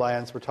Apollo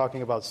Alliance. We're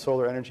talking about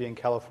solar energy in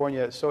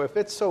California. So if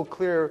it's so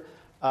clear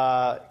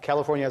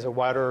California has a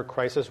water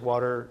crisis,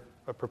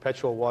 a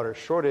perpetual water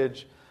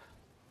shortage,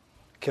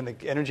 can the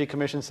Energy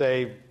Commission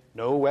say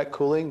no wet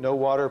cooling, no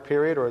water,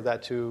 period, or is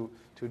that too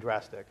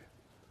drastic?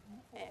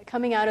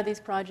 Coming out of these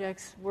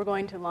projects, we're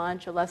going to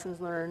launch a lessons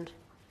learned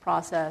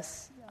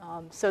process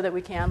so that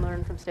we can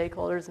learn from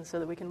stakeholders and so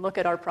that we can look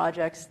at our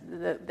projects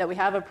that we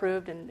have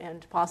approved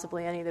and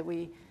possibly any that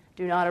we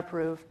do not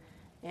approve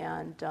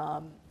and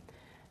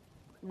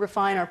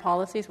refine our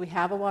policies. We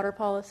have a water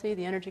policy.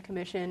 The Energy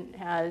Commission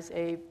has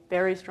a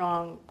very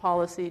strong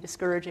policy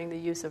discouraging the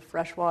use of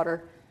fresh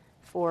water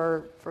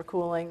for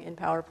cooling in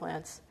power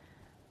plants.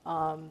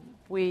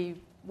 We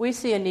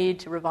see a need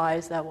to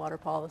revise that water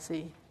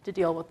policy to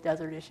deal with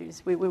desert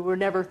issues. We were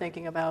never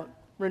thinking about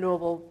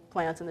renewable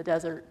plants in the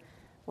desert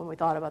when we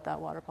thought about that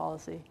water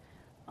policy.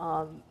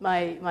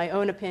 My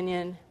own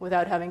opinion,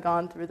 without having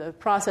gone through the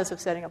process of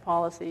setting a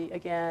policy,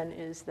 again,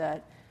 is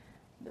that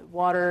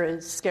water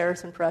is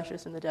scarce and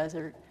precious in the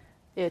desert.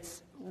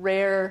 It's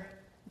rare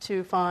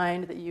to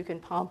find that you can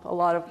pump a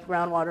lot of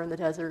groundwater in the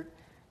desert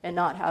and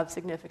not have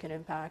significant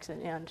impacts.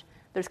 And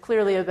there's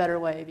clearly a better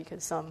way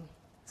because some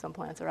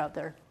plants are out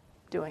there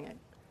doing it.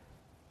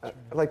 I'd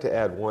like to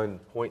add one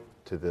point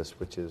to this,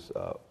 which is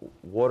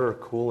water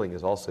cooling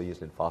is also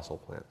used in fossil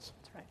plants.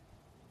 That's right.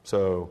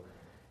 So,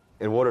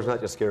 and water is not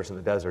just scarce in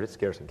the desert, it's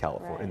scarce in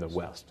California, right, in the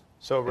West.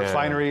 So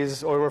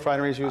refineries, oil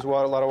refineries use a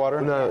lot of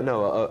water?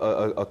 No,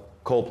 a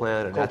coal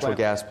plant, a natural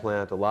gas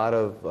plant, a lot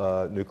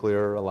of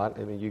nuclear,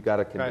 you got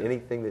to, right,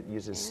 anything that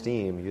uses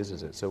steam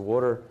uses it. So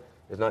water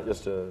is not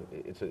just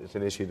it's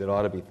an issue that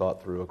ought to be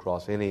thought through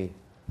across any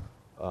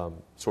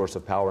source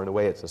of power. In a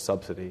way, it's a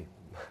subsidy.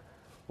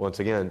 Once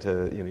again,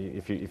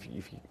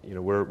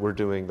 we're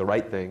doing the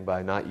right thing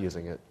by not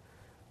using it,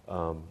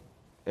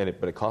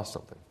 but it costs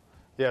something.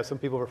 Yeah, some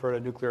people refer to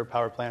nuclear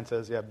power plants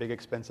as big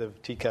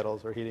expensive tea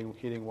kettles or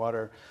heating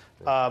water.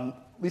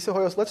 Lisa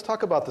Hoyos, let's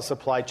talk about the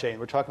supply chain.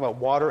 We're talking about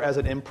water as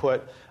an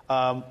input.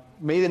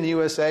 Made in the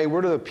USA,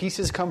 where do the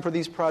pieces come for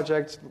these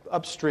projects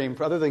upstream,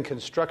 other than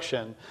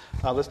construction?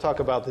 Let's talk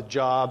about the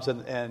jobs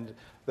and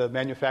the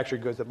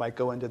manufactured goods that might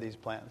go into these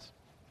plants.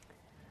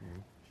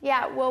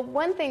 Yeah, well,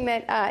 one thing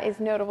that is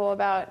notable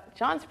about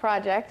John's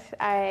project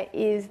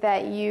is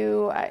that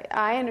you,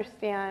 I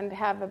understand,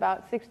 have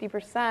about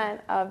 60%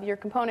 of your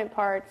component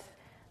parts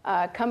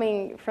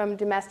coming from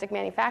domestic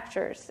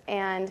manufacturers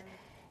and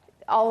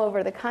all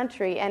over the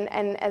country. And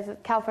as the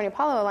California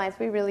Apollo Alliance,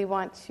 we really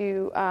want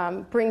to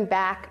bring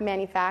back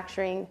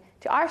manufacturing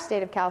to our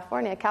state of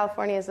California.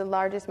 California is the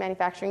largest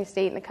manufacturing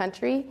state in the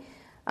country.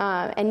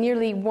 And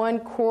nearly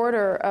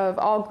 1/4 of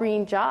all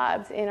green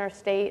jobs in our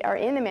state are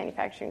in the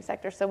manufacturing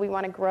sector, so we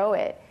want to grow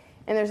it.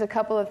 And there's a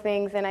couple of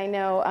things, and I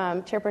know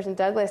Chairperson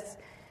Douglas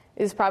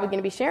is probably going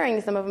to be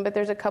sharing some of them, but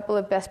there's a couple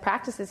of best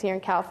practices here in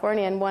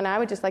California, and one I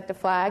would just like to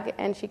flag,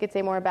 and she could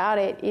say more about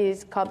it,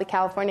 is called the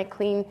California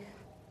Clean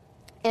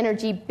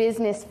Energy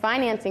Business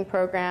Financing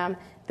Program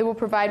that will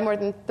provide more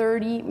than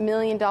 $30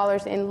 million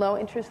in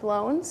low-interest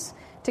loans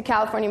to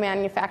California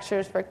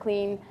manufacturers for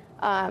clean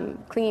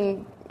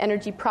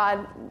energy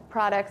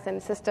products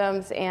and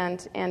systems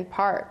and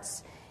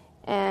parts.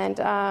 And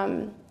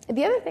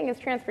the other thing is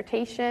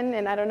transportation,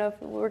 and I don't know if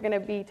we're going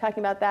to be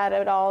talking about that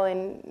at all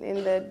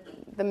in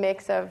the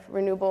mix of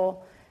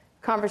renewable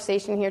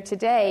conversation here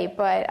today,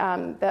 but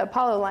the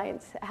Apollo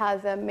Alliance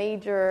has a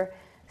major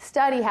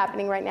study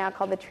happening right now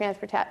called the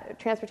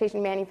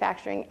Transportation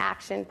Manufacturing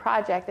Action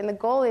Project, and the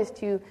goal is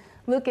to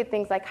look at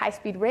things like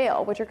high-speed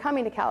rail, which are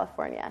coming to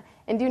California,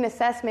 and do an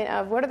assessment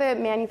of what are the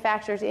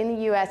manufacturers in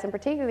the U.S., and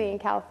particularly in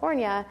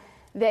California,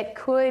 that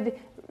could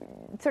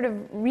sort of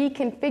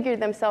reconfigure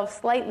themselves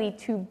slightly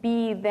to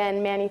be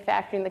then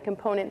manufacturing the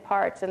component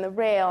parts and the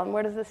rail, and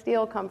where does the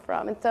steel come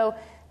from? And so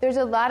there's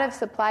a lot of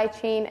supply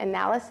chain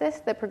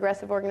analysis that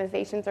progressive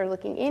organizations are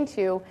looking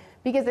into,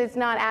 because it's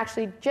not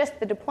actually just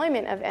the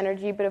deployment of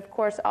energy, but of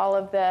course all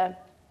of the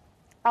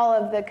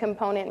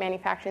component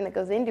manufacturing that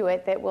goes into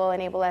it that will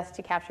enable us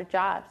to capture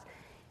jobs.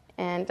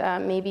 And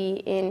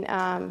maybe in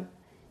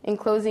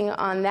closing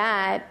on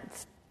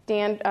that,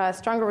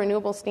 stronger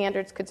renewable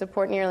standards could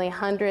support nearly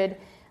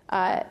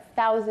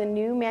 100,000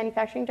 new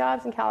manufacturing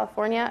jobs in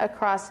California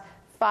across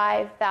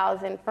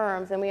 5,000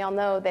 firms. And we all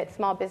know that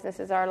small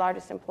businesses are our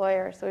largest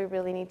employer, so we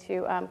really need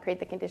to create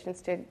the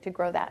conditions to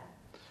grow that.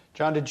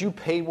 John, did you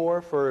pay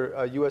more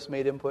for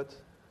U.S.-made inputs?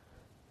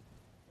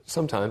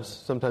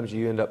 Sometimes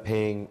you end up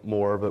paying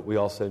more, but we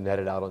also net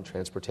it out on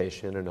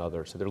transportation and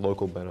others, so they're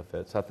local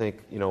benefits. I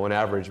think, on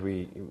average,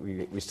 we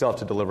still have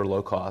to deliver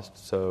low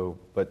cost,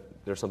 but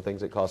there's some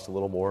things that cost a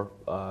little more.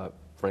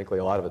 Frankly,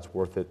 a lot of it's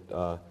worth it.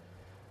 Our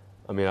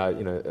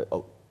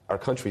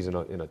country's in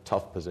a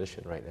tough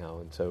position right now,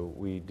 and so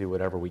we do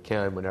whatever we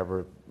can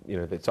whenever,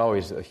 it's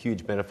always a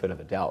huge benefit of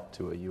a doubt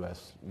to a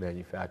U.S.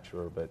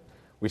 manufacturer, but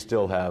we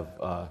still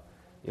have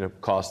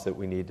costs that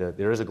we need to.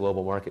 There is a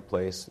global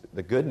marketplace.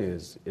 The good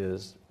news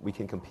is we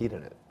can compete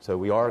in it. So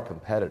we are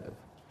competitive.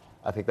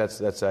 I think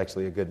that's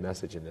actually a good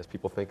message in this.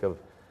 People think of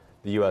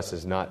the U.S.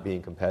 as not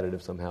being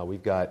competitive somehow.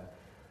 We've got,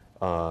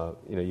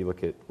 you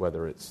look at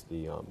whether it's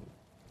the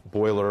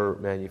boiler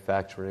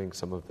manufacturing,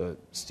 some of the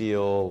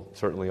steel,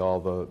 certainly all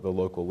the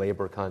local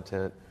labor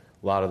content,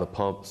 a lot of the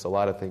pumps, a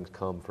lot of things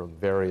come from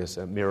various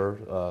the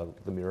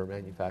mirror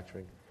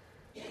manufacturing.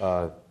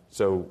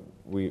 So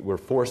we're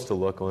forced to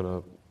look on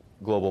a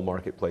global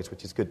marketplace,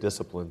 which is good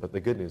discipline, but the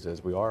good news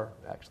is we are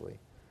actually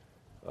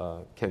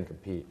can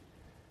compete.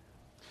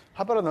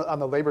 How about on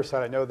the labor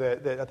side? I know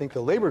that I think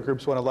the labor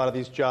groups want a lot of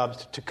these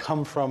jobs to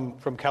come from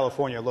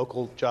California,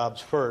 local jobs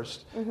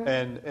first. Mm-hmm.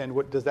 And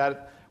what does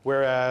that?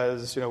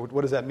 Whereas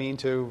what does that mean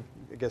to,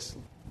 I guess,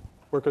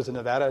 workers in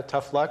Nevada?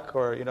 Tough luck,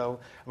 or I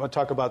want to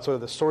talk about sort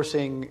of the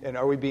sourcing, and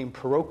are we being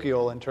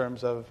parochial in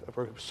terms of if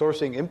we're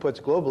sourcing inputs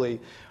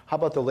globally? How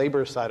about the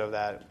labor side of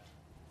that?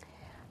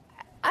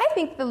 I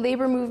think the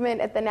labor movement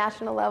at the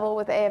national level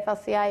with the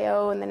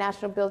AFL-CIO and the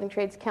National Building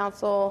Trades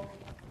Council,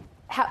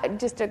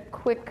 just a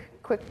quick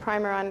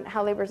primer on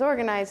how labor is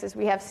organized, is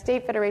we have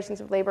state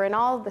federations of labor in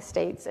all of the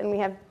states, and we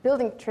have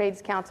building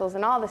trades councils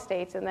in all the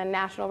states, and then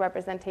national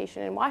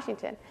representation in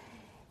Washington.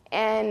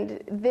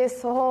 And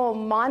this whole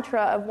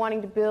mantra of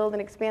wanting to build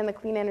and expand the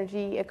clean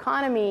energy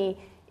economy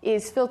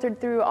is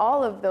filtered through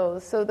all of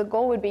those. So the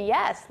goal would be,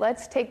 yes,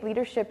 let's take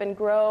leadership and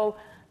grow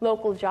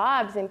local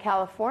jobs in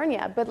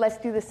California, but let's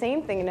do the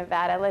same thing in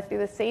Nevada, let's do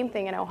the same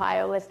thing in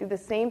Ohio, let's do the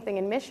same thing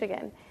in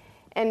Michigan.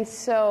 And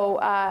so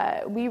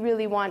we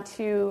really want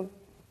to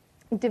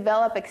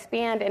develop,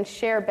 expand, and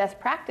share best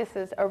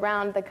practices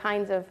around the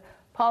kinds of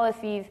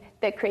policies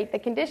that create the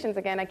conditions.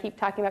 Again, I keep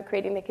talking about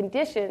creating the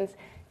conditions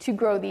to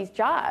grow these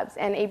jobs,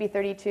 and AB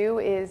 32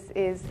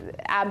 is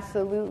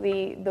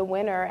absolutely the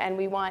winner, and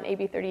we want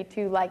AB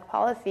 32-like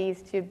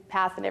policies to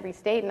pass in every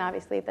state and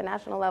obviously at the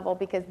national level,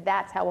 because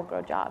that's how we'll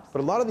grow jobs.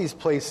 But a lot of these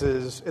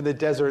places in the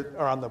desert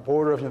are on the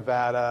border of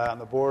Nevada, on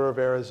the border of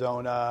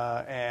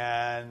Arizona,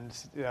 and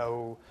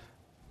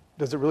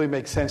does it really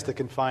make sense to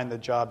confine the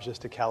jobs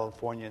just to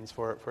Californians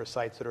for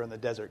sites that are in the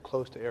desert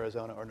close to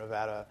Arizona or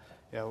Nevada?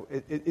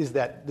 Does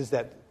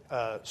that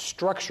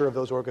structure of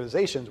those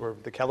organizations, where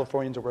the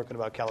Californians are working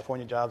about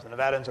California jobs, the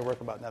Nevadans are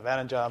working about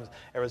Nevadan jobs,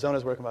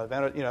 Arizona's working about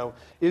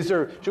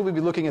Arizona, should we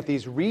be looking at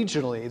these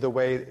regionally the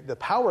way the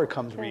power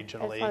comes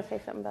regionally? I just want to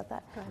say something about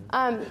that.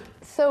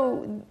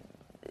 So,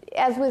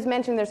 as was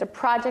mentioned, there's a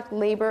project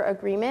labor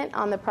agreement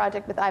on the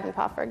project with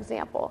Ivanpah, for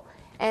example.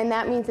 And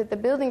that means that the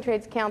Building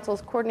Trades Council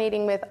is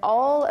coordinating with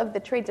all of the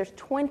trades. There's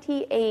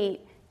 28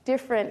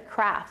 different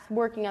crafts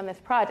working on this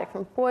project,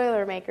 from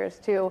boilermakers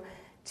to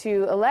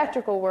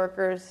electrical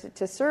workers,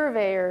 to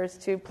surveyors,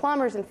 to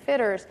plumbers and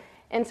fitters.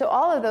 And so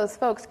all of those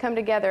folks come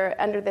together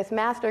under this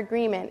master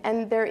agreement.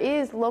 And there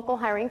is local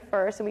hiring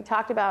first, and we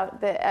talked about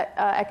the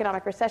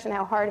economic recession,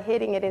 how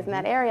hard-hitting it is in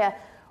that area.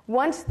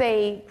 Once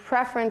they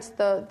preference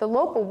the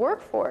local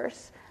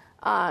workforce,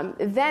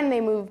 then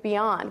they move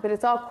beyond. But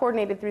it's all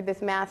coordinated through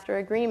this master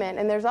agreement.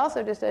 And there's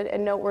also just a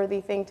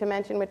noteworthy thing to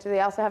mention, which they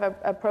also have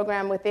a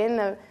program within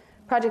the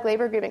project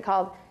labor agreement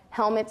called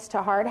Helmets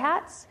to Hard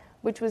Hats,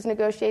 which was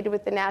negotiated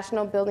with the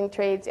National Building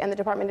Trades and the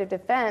Department of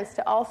Defense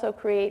to also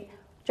create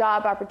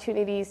job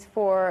opportunities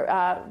for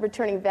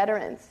returning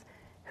veterans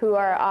who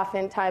are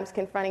oftentimes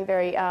confronting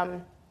very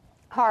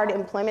hard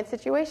employment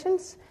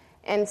situations.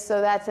 And so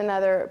that's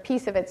another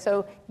piece of it.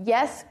 So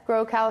yes,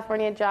 grow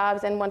California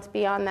jobs, and once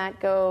beyond that,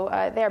 go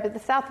there. But the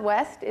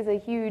Southwest is a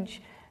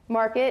huge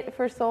market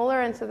for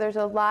solar, and so there's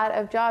a lot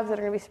of jobs that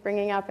are going to be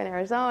springing up in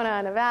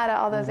Arizona, Nevada,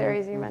 all those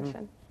areas you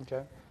mentioned.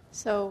 Okay.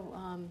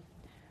 So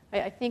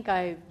I think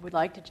I would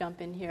like to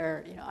jump in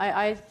here.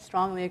 I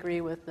strongly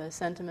agree with the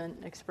sentiment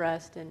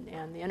expressed,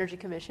 and the Energy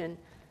Commission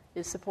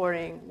is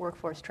supporting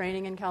workforce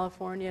training in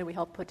California. We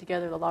helped put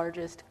together the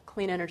largest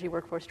clean energy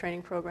workforce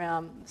training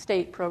program,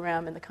 state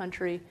program in the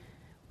country.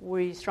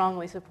 We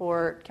strongly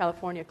support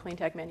California Clean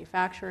Tech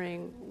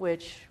Manufacturing,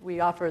 which we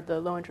offered the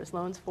low-interest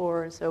loans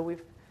for. And so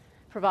we've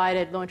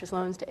provided low-interest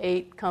loans to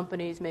 8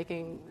 companies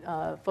making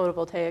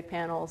photovoltaic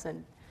panels,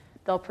 and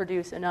they'll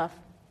produce enough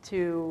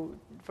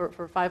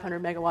for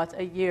 500 megawatts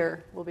a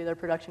year will be their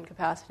production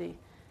capacity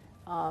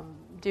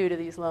due to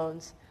these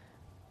loans.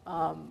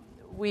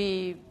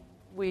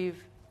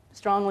 We've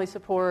strongly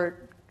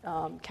support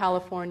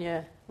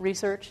California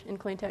research in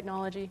clean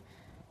technology,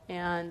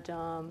 and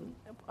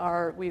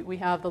we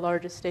have the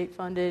largest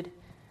state-funded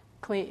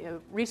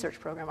research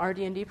program,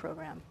 RD&D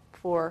program,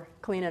 for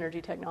clean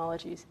energy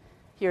technologies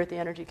here at the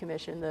Energy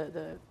Commission,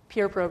 the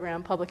PEER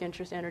program, Public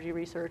Interest Energy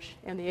Research,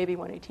 and the AB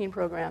 118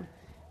 program,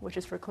 which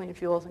is for clean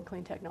fuels and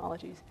clean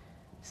technologies.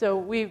 So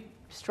we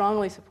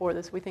strongly support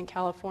this. We think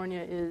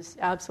California is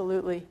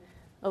absolutely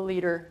a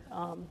leader.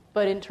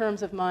 But in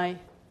terms of my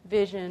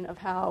vision of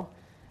how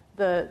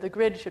the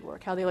grid should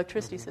work, how the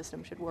electricity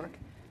system should work,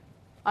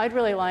 I'd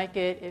really like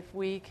it if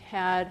we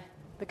had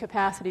the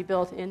capacity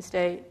built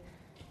in-state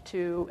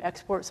to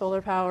export solar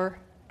power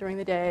during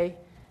the day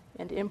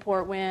and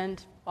in-port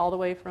wind all the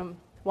way from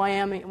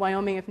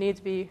Wyoming if needs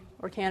be,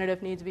 or Canada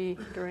if needs be,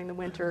 during the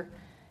winter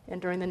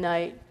and during the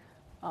night.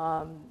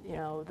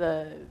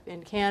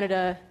 In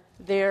Canada,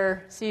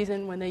 their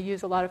season when they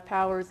use a lot of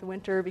power is the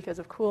winter because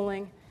of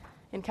cooling.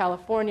 In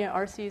California,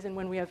 our season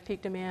when we have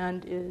peak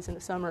demand is in the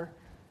summer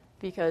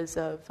because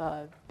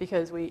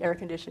we air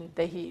condition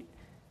the heat.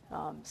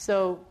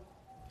 So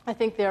I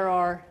think there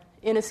are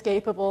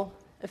inescapable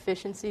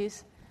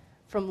efficiencies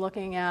from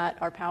looking at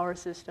our power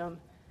system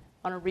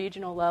on a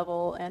regional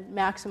level and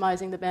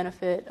maximizing the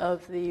benefit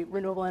of the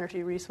renewable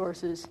energy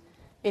resources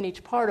in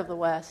each part of the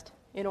West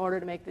in order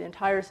to make the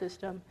entire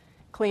system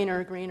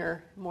cleaner,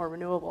 greener, more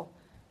renewable.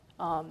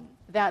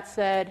 That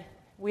said,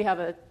 we have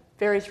a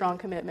very strong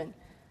commitment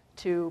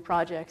to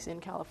projects in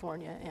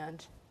California,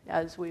 and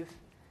as we've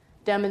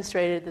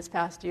demonstrated this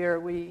past year,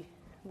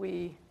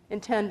 we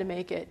intend to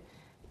make it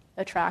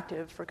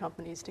attractive for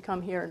companies to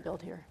come here and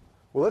build here.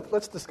 Well,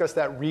 let's discuss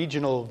that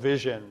regional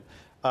vision,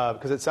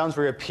 because it sounds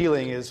very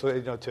appealing, is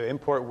to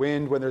import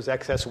wind when there's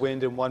excess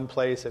wind in one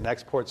place and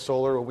export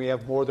solar when we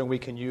have more than we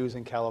can use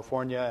in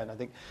California. And I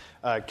think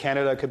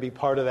Canada could be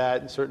part of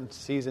that in certain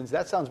seasons.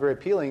 That sounds very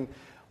appealing,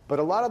 but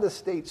a lot of the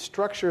state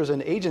structures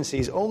and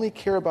agencies only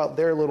care about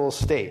their little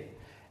state.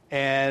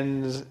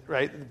 And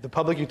the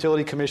public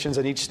utility commissions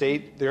in each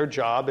state, their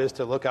job is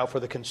to look out for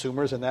the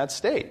consumers in that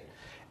state.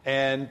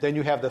 And then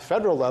you have the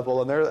federal level,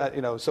 and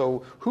they're,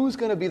 so who's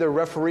going to be the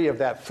referee of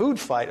that food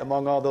fight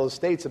among all those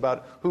states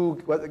about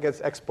what gets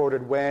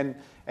exported when,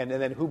 and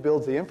then who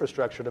builds the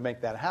infrastructure to make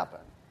that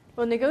happen?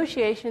 Well,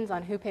 negotiations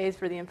on who pays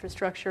for the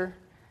infrastructure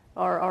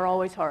are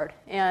always hard,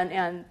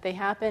 and they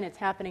happen. It's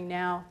happening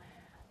now.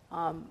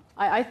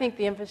 I think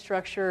the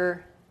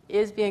infrastructure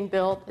is being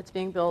built. It's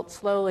being built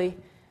slowly,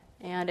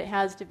 and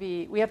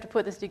we have to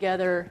put this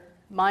together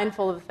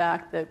mindful of the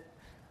fact that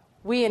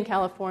we in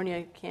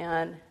California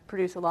can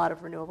produce a lot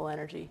of renewable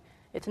energy.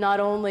 It's not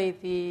only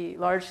the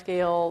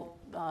large-scale,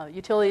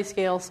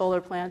 utility-scale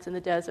solar plants in the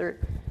desert.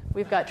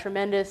 We've got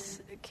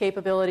tremendous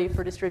capability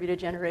for distributed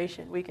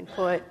generation. We can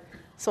put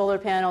solar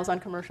panels on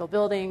commercial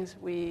buildings.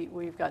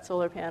 We've got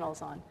solar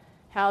panels on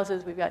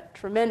houses. We've got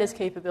tremendous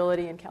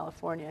capability in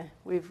California.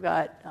 We've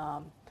got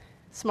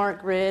smart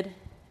grid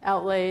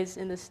outlays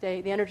in the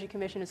state. The Energy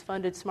Commission has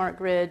funded smart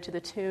grid to the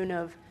tune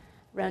of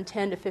around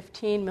 $10 to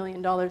 $15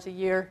 million a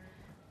year.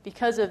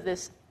 Because of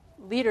this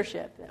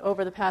leadership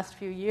over the past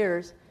few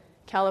years,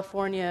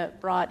 California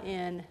brought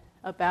in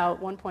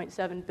about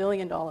 $1.7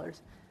 billion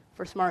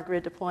for smart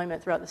grid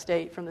deployment throughout the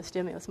state from the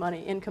stimulus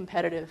money in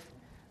competitive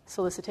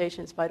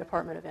solicitations by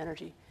Department of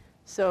Energy.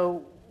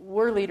 So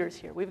we're leaders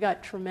here. We've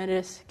got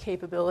tremendous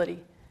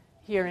capability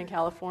here in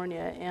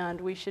California,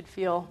 and we should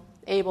feel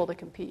able to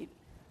compete.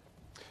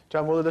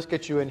 John Wooler, let's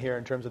get you in here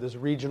in terms of this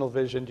regional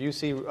vision. Do you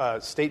see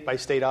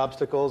state-by-state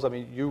obstacles? I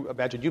mean, you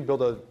imagine you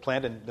build a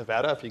plant in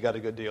Nevada if you got a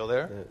good deal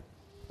there.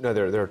 No,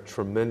 there are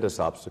tremendous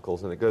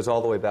obstacles, and it goes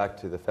all the way back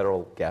to the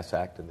Federal Gas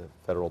Act and the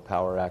Federal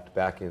Power Act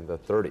back in the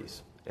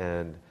 30s.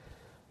 And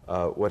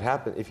what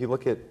happened, if you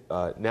look at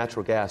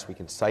natural gas, we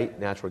can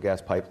cite natural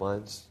gas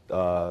pipelines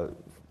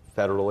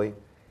federally,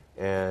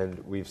 and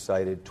we've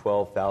cited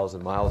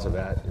 12,000 miles of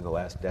that in the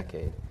last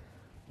decade.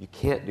 You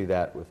can't do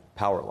that with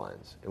power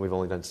lines, and we've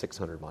only done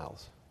 600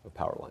 miles of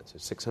power lines. So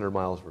 600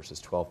 miles versus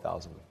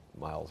 12,000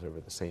 miles over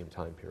the same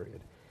time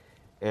period.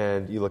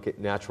 And you look at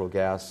natural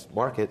gas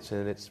markets,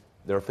 and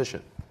they're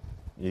efficient.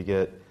 You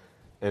get,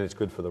 and it's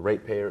good for the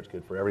ratepayer, it's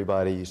good for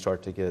everybody. You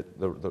start to get,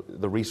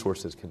 the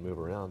resources can move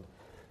around.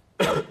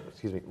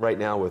 Excuse me. Right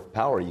now with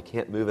power, you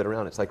can't move it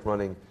around. It's like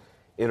running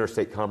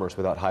interstate commerce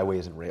without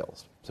highways and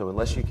rails. So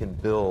unless you can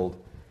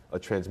build a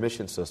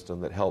transmission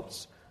system that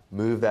helps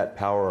move that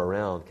power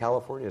around,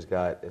 California's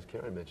got, as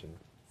Karen mentioned,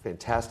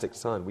 fantastic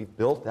sun. We've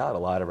built out a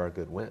lot of our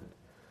good wind.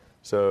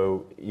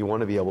 So you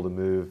want to be able to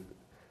move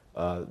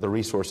the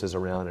resources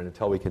around, and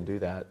until we can do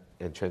that,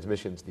 and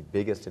transmission's the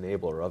biggest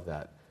enabler of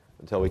that,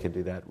 until we can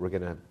do that, we're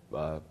going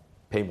to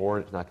pay more,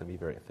 and it's not going to be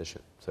very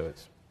efficient. So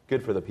it's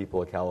good for the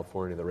people of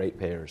California, the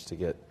ratepayers, to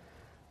get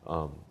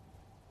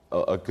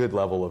a good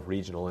level of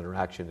regional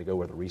interaction to go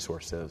where the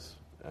resource is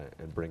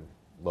and bring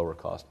lower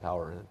cost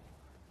power in.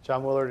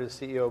 John Willard is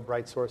CEO of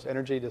Bright Source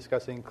Energy,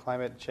 discussing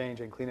climate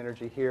change and clean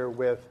energy here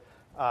with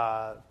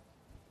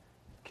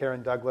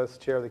Karen Douglas,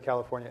 Chair of the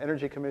California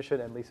Energy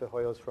Commission, and Lisa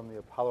Hoyos from the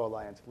Apollo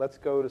Alliance. Let's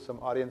go to some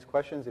audience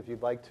questions. If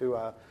you'd like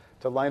to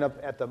line up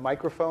at the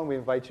microphone, we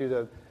invite you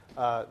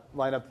to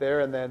line up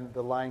there, and then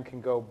the line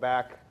can go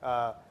back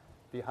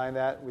behind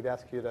that. We'd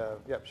ask you to,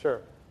 yep,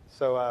 sure.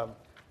 So,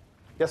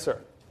 yes,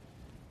 sir.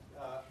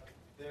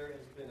 There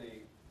has been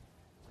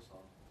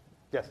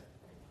Yes.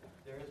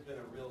 There has been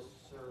a real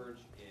surge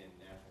in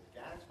natural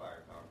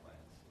gas-fired power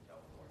plants in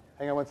California.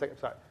 Hang on one second.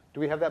 Sorry. Do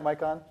we have that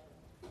mic on?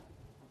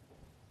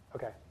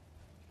 Okay.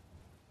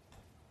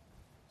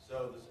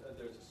 So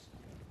there's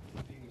a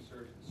speaking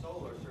surge in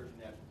solar, surge in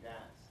natural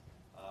gas,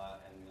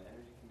 and the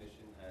Energy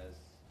Commission has,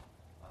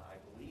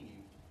 I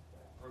believe,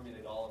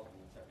 permitted all of them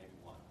except maybe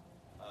one.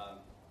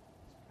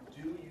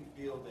 Do you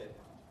feel that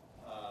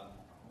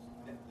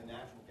the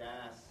natural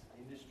gas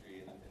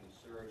industry and the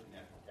surge in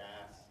natural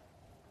gas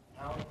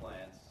power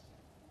plants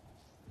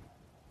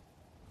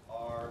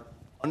are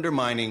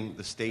undermining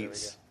the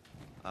state's,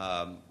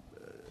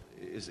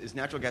 is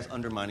natural gas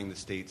undermining the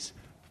state's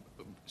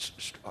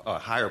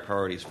higher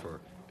priorities for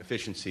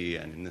efficiency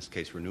and, in this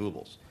case,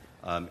 renewables?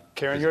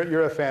 Karen,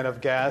 you're a fan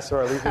of gas,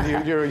 or at least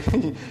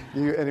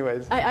you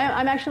anyways.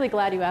 I'm actually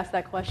glad you asked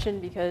that question,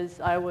 because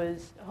I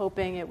was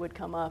hoping it would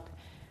come up.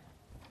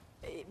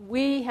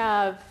 We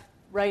have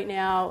right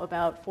now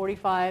about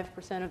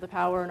 45% of the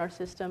power in our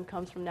system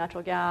comes from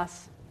natural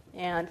gas,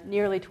 and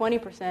nearly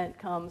 20%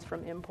 comes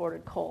from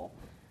imported coal.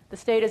 The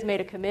state has made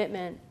a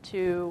commitment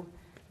to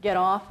get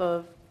off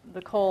of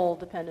the coal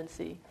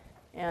dependency,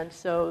 and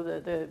so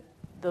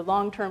the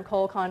long-term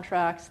coal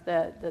contracts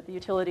that the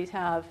utilities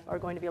have are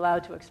going to be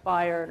allowed to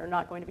expire and are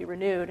not going to be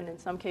renewed, and in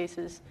some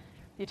cases,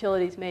 the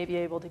utilities may be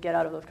able to get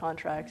out of those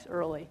contracts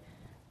early.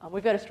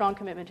 We've got a strong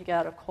commitment to get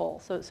out of coal.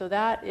 So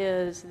that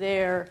is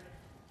there.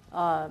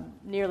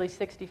 Nearly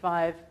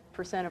 65%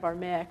 of our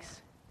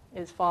mix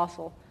is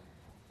fossil.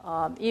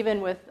 Even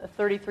with a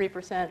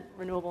 33%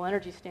 renewable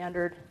energy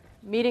standard,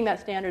 meeting that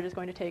standard is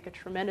going to take a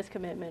tremendous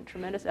commitment,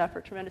 tremendous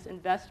effort, tremendous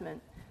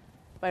investment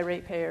by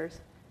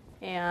ratepayers.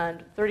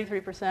 And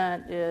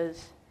 33%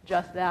 is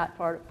just that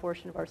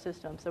portion of our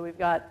system. So we've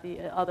got the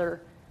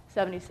other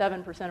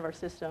 77% of our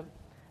system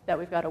that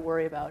we've got to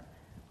worry about.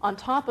 On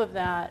top of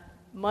that,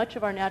 much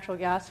of our natural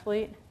gas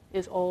fleet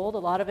is old. A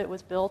lot of it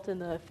was built in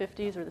the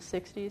 50s or the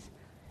 60s.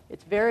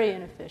 It's very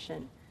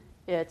inefficient.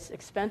 It's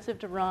expensive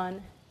to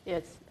run.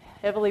 It's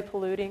heavily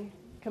polluting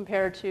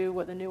compared to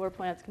what the newer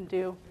plants can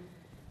do.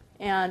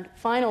 And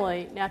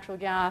finally, natural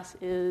gas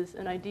is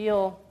an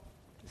ideal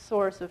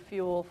source of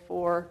fuel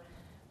for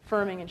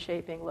firming and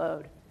shaping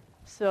load.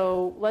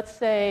 So let's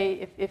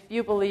say if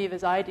you believe,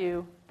 as I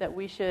do, that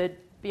we should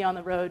be on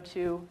the road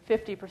to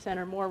 50%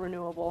 or more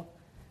renewable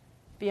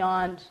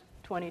beyond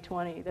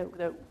 2020,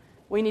 that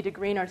we need to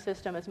green our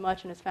system as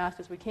much and as fast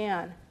as we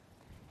can,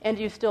 and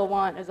you still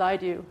want, as I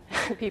do,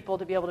 people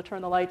to be able to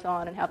turn the lights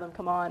on and have them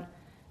come on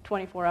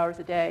 24 hours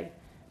a day,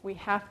 we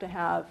have to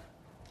have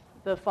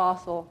the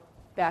fossil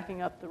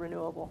backing up the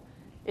renewable.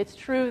 It's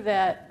true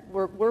that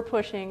we're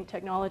pushing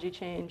technology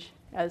change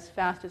as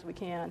fast as we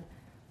can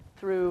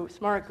through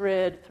smart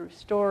grid, through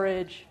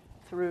storage,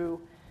 through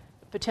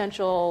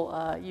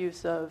potential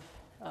use of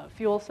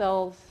fuel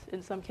cells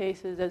in some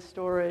cases as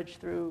storage,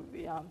 through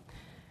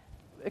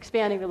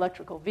expanding the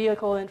electrical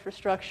vehicle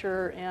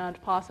infrastructure, and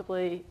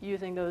possibly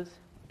using those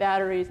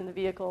batteries in the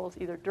vehicles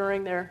either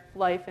during their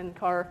life in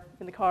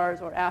the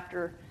cars or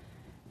after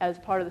as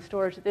part of the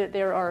storage.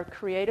 There are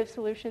creative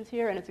solutions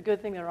here, and it's a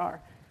good thing there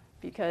are,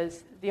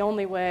 because the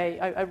only way,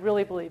 I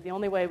really believe, the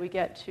only way we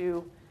get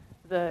to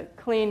the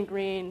clean,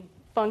 green,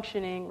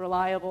 functioning,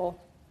 reliable,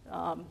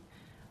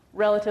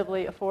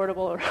 relatively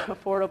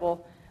affordable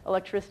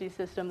electricity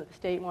system that the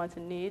state wants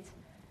and needs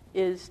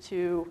is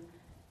to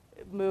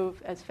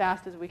move as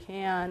fast as we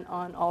can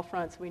on all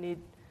fronts.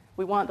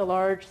 We want the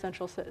large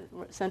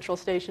central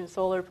station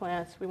solar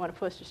plants. We want to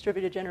push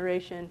distributed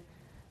generation,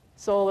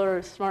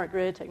 solar, smart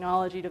grid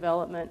technology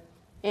development,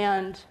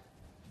 and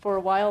for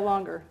a while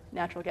longer,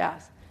 natural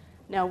gas.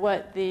 Now,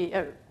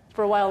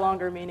 for a while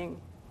longer meaning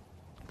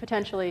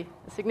potentially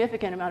a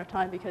significant amount of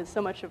time, because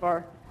so much of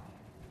our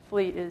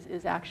fleet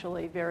is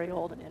actually very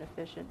old and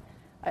inefficient.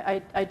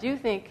 I do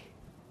think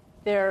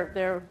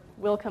there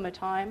will come a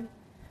time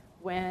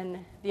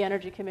when the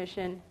Energy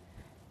Commission,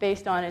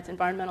 based on its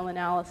environmental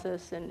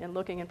analysis and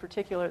looking in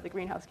particular at the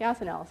greenhouse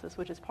gas analysis,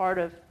 which is part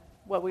of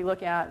what we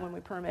look at when we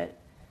permit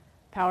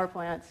power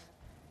plants,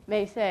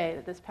 may say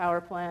that this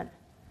power plant,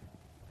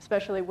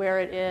 especially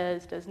where it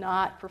is, does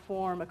not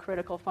perform a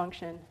critical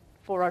function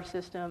for our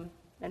system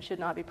and should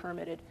not be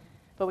permitted.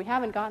 But we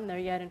haven't gotten there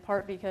yet, in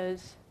part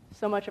because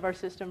so much of our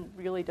system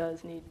really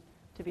does need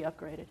to be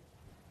upgraded.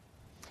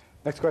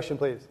 Next question,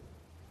 please.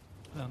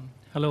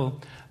 Hello.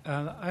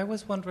 I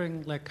was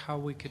wondering how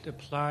we could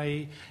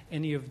apply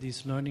any of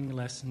these learning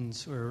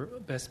lessons or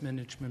best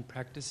management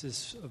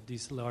practices of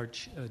these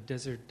large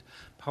desert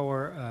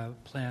power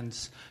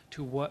plants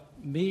to what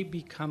may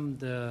become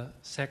the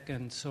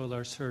second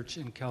solar surge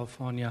in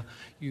California,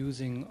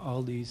 using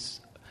all these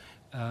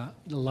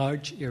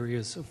large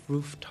areas of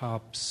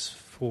rooftops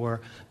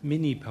for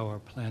mini power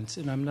plants.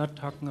 And I'm not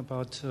talking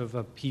about sort of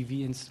a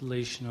PV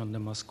installation on the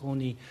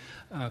Moscone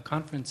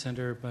Conference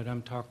Center, but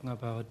I'm talking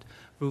about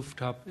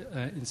rooftop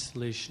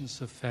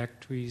installations of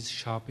factories,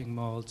 shopping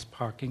malls,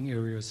 parking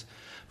areas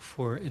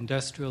for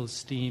industrial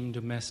steam,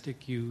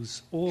 domestic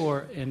use,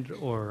 or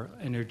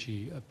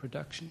energy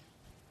production.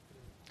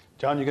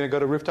 John, you going to go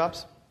to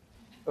rooftops?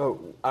 Oh,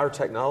 our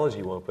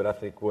technology won't, but I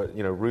think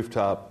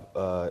rooftop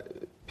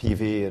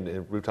PV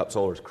and rooftop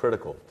solar is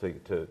critical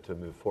to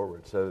move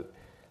forward. So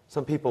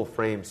some people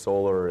frame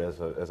solar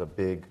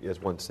as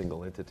one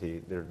single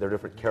entity. There are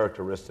different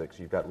characteristics.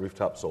 You've got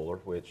rooftop solar,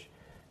 which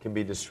can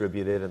be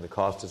distributed, and the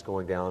cost is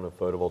going down of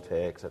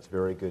photovoltaics. That's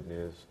very good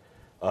news.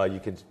 You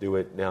can do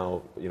it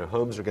now.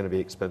 Homes are going to be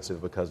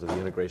expensive because of the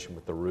integration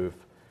with the roof.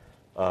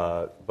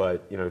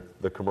 But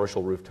the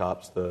commercial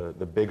rooftops,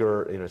 the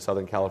bigger,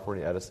 Southern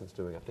California, Edison's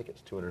doing, I think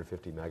it's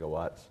 250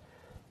 megawatts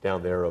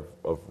down there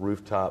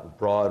of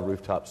broad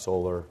rooftop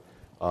solar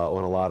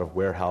on a lot of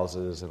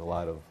warehouses and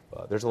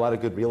there's a lot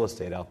of good real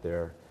estate out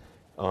there.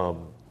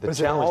 The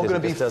challenge is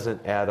it just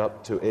doesn't add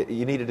up to it.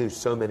 You need to do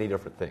so many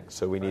different things.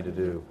 So we need to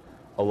do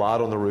a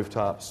lot on the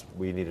rooftops.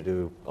 We need to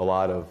do a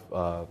lot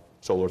of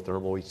solar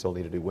thermal. We still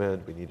need to do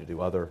wind. We need to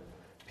do other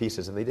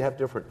pieces, and they have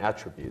different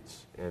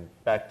attributes. And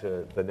back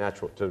to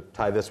to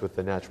tie this with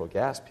the natural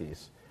gas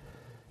piece,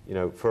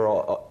 for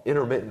all,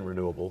 intermittent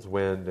renewables,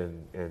 wind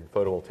and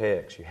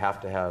photovoltaics, you have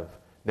to have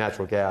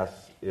natural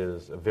gas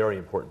is a very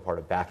important part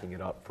of backing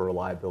it up for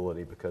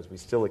reliability, because we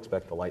still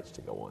expect the lights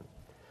to go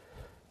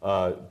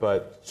on.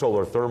 But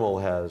solar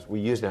thermal we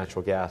use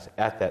natural gas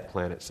at that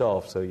plant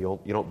itself, so you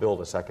don't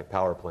build a second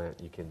power plant.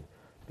 You can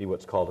be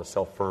what's called a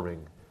self-firming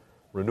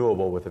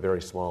renewable with a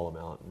very small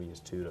amount. We use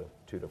 2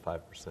 to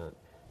 5%.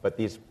 But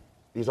these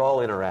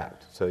all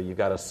interact. So you've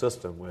got a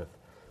system with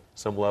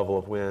some level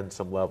of wind,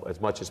 some level,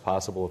 as much as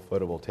possible, of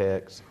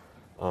photovoltaics,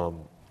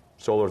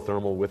 solar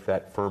thermal with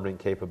that firming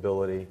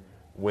capability,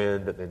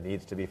 wind that then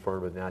needs to be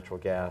firmed with natural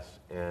gas.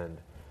 And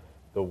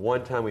the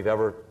one time we've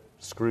ever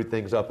screwed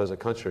things up as a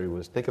country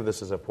was, think of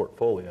this as a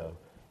portfolio.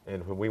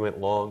 And when we went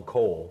long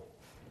coal,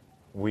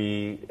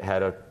 we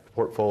had a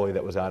portfolio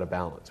that was out of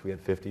balance. We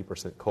had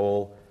 50%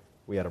 coal.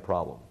 We had a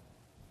problem.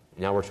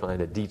 Now we're trying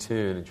to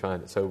detune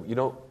and so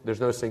there's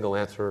no single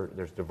answer.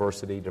 There's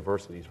diversity.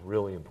 Diversity is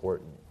really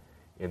important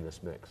in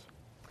this mix.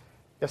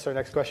 Yes, sir.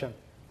 Next question.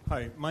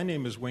 Hi, my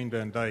name is Wayne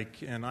Van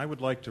Dyke, and I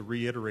would like to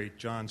reiterate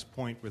John's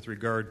point with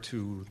regard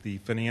to the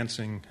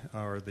financing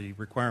or the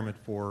requirement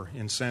for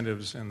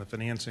incentives and the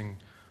financing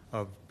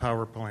of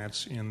power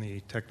plants in the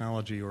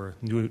technology or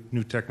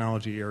new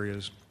technology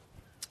areas.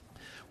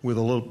 With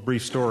a little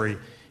brief story.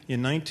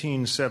 In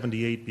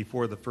 1978,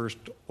 before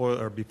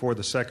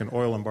the second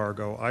oil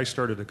embargo, I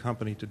started a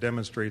company to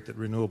demonstrate that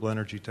renewable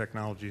energy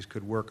technologies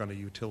could work on a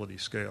utility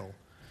scale.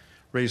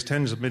 Raised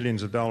tens of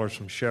millions of dollars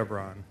from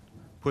Chevron,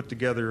 put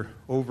together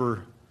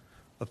over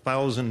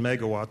 1,000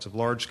 megawatts of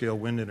large-scale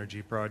wind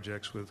energy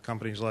projects with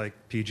companies like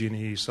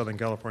PG&E, Southern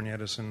California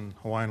Edison,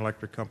 Hawaiian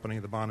Electric Company,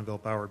 the Bonneville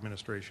Power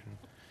Administration,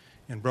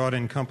 and brought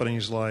in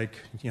companies like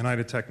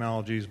United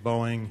Technologies,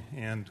 Boeing,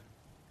 and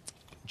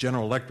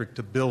General Electric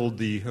to build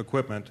the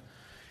equipment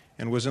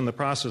and was in the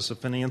process of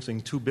financing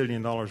 $2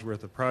 billion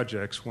worth of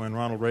projects when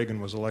Ronald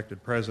Reagan was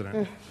elected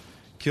president,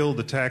 killed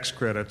the tax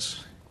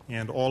credits,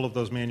 and all of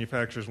those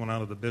manufacturers went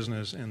out of the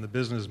business, and the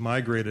business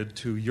migrated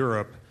to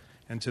Europe,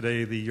 and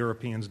today the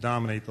Europeans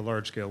dominate the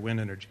large-scale wind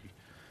energy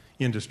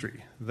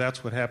industry.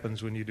 That's what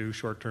happens when you do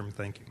short-term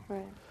thinking.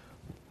 Right.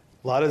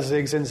 A lot of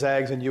zigs and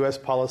zags in U.S.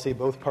 policy.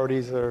 Both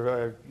parties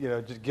are,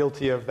 just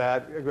guilty of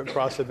that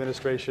across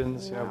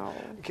administrations. No.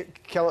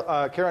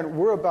 Karen,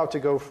 we're about to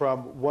go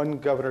from one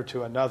governor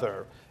to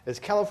another. Is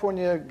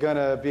California going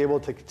to be able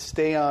to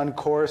stay on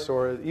course,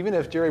 or even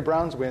if Jerry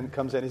Brown's win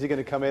comes in, is he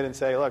going to come in and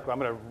say, "Look, I'm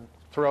going to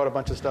throw out a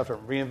bunch of stuff and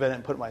reinvent it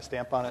and put my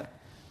stamp on it"?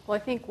 Well, I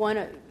think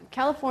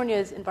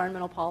California's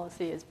environmental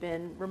policy has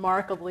been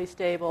remarkably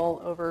stable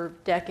over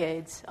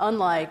decades,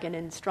 unlike and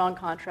in strong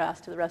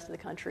contrast to the rest of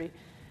the country.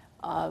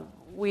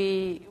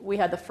 We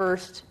had the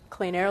first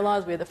clean air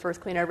laws, we had the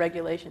first clean air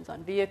regulations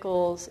on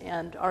vehicles,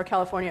 and our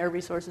California Air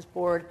Resources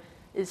Board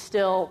is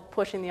still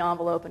pushing the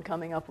envelope and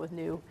coming up with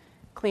new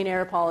clean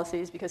air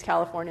policies because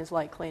Californians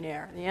like clean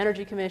air. The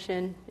Energy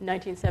Commission in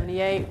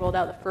 1978 rolled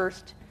out the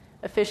first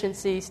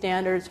efficiency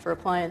standards for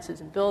appliances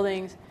and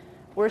buildings.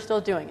 We're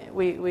still doing it.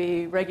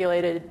 We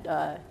regulated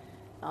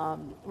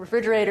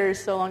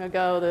refrigerators so long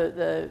ago.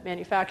 The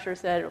manufacturer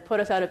said it'll put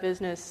us out of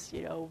business.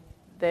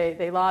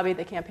 They lobbied,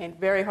 they campaigned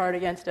very hard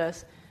against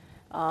us.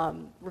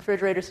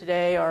 Refrigerators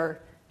today are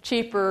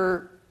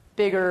cheaper,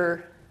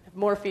 bigger, have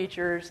more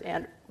features,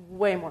 and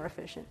way more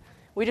efficient.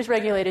 We just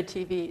regulated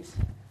TVs.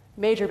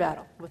 Major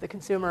battle with the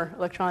Consumer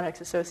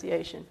Electronics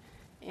Association.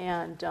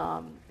 And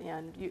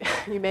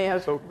you may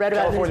have read about it.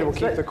 California will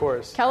keep the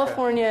course.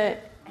 California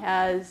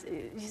has,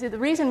 you see, the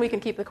reason we can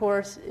keep the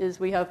course is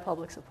we have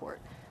public support.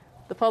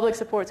 The public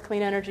supports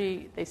clean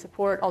energy. They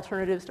support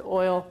alternatives to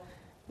oil.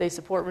 They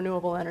support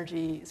renewable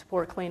energy,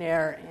 support clean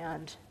air,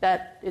 and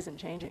that isn't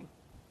changing.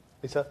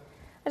 Lisa?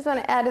 I just want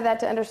to add to that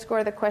to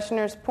underscore the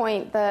questioner's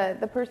point.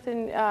 The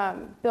person,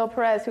 Bill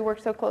Perez, who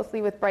works so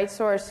closely with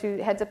BrightSource,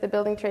 who heads up the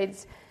building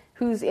trades,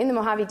 who's in the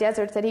Mojave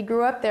Desert, said he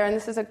grew up there, and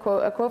this is a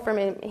quote from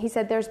him. He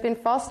said, "There's been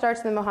false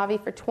starts in the Mojave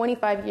for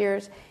 25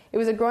 years. It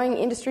was a growing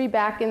industry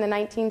back in the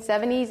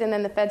 1970s, and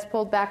then the feds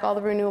pulled back all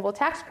the renewable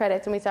tax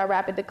credits, and we saw a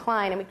rapid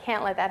decline, and we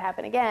can't let that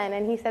happen again."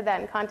 And he said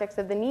that in context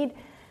of the need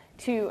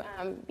to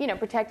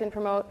protect and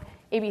promote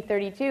AB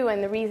 32,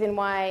 and the reason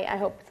why, I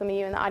hope some of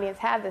you in the audience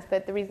have this,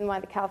 but the reason why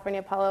the California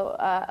Apollo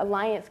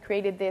Alliance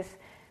created this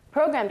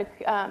program to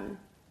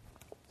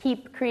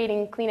keep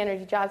creating clean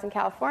energy jobs in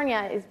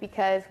California is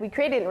because we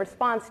created it in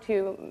response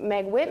to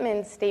Meg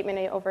Whitman's statement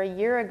over a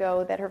year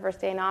ago that her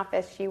first day in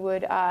office she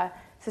would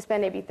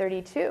suspend AB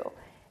 32.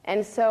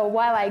 And so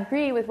while I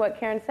agree with what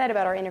Karen said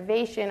about our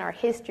innovation, our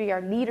history,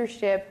 our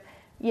leadership,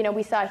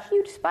 we saw a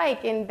huge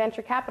spike in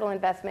venture capital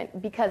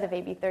investment because of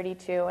AB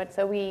 32, and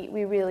so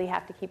we really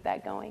have to keep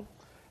that going.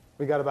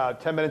 We got about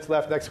 10 minutes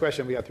left. Next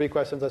question. We got 3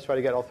 questions. Let's try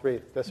to get all 3.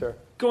 Yes, sir.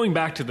 Going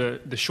back to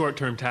the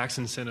short-term tax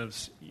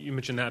incentives, you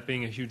mentioned that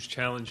being a huge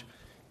challenge.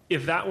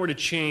 If that were to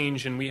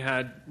change and we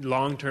had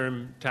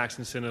long-term tax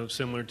incentives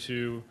similar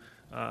to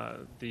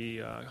the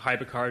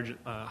hydrocarbon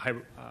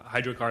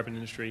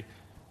industry,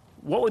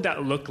 what would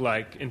that look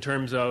like in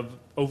terms of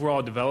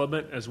overall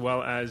development as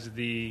well as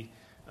the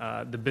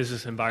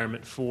business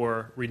environment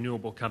for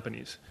renewable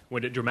companies?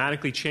 Would it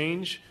dramatically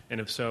change? And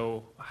if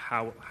so,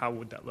 how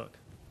would that look?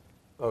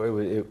 Oh,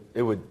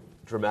 it would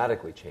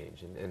dramatically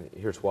change, and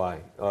here's why.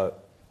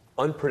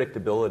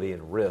 Unpredictability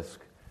and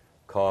risk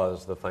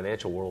cause the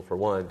financial world, for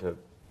one, to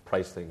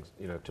price things,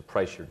 to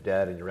price your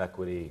debt and your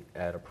equity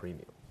at a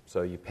premium.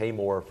 So you pay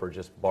more for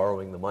just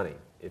borrowing the money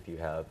if you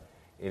have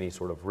any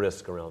sort of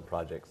risk around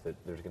projects that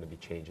there's going to be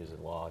changes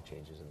in law,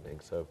 changes in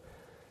things. So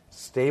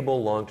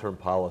stable long-term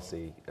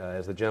policy,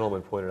 as the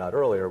gentleman pointed out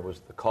earlier,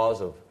 was the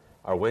cause of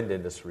our wind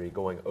industry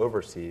going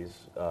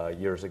overseas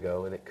years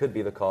ago, and it could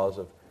be the cause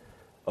of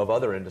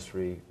other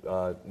industry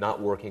not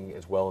working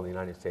as well in the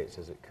United States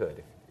as it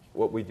could.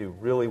 What we do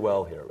really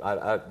well here,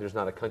 there's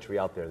not a country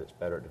out there that's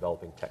better at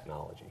developing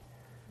technology.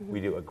 Mm-hmm.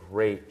 We do a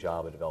great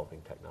job of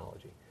developing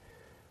technology.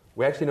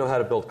 We actually know how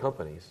to build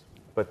companies,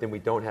 but then we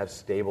don't have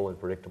stable and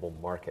predictable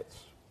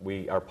markets.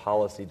 Our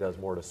policy does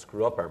more to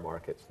screw up our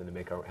markets than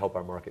to help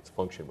our markets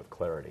function with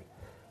clarity.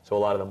 So a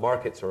lot of the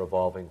markets are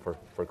evolving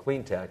for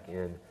clean tech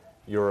in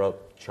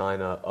Europe,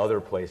 China, other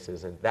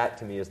places, and that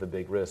to me is the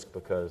big risk,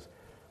 because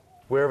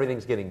where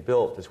everything's getting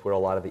built is where a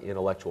lot of the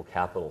intellectual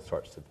capital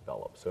starts to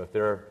develop. So if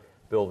they're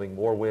building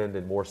more wind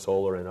and more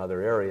solar in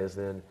other areas,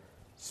 then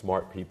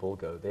smart people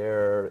go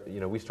there.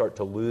 We start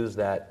to lose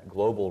that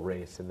global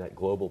race and that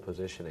global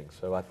positioning.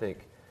 So I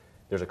think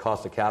there's a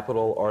cost of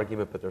capital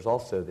argument, but there's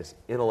also this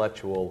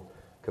intellectual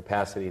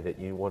capacity that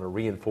you want to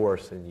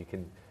reinforce, and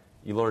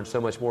you learn so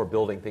much more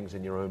building things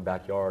in your own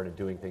backyard and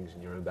doing things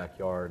in your own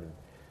backyard.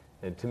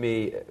 And to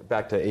me,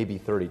 back to AB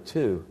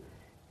 32,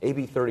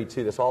 AB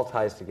 32, this all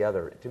ties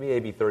together. To me,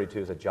 AB 32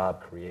 is a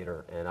job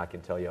creator, and I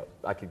can tell you,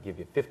 I could give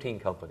you 15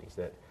 companies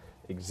that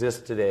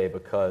exist today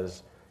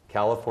because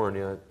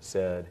California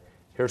said,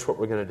 here's what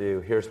we're going to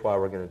do, here's why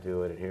we're going to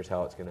do it, and here's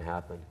how it's going to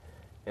happen.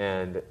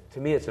 And to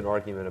me, it's an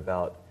argument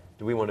about,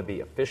 do we want to be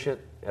efficient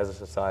as a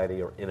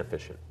society or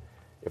inefficient?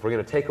 If we're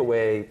going to take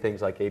away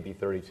things like AB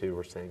 32,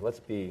 we're saying,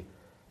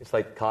 it's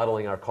like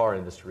coddling our car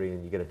industry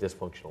and you get a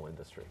dysfunctional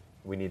industry.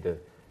 We need to,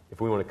 if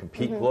we want to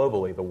compete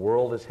globally, the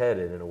world is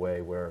headed in a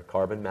way where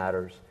carbon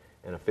matters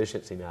and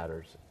efficiency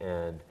matters.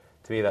 And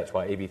to me, that's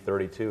why AB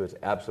 32 is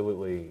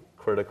absolutely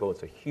critical.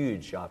 It's a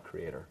huge job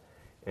creator.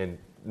 And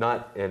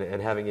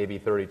having AB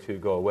 32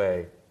 go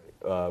away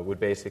would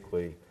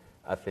basically,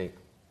 I think,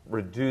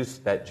 reduce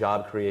that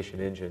job creation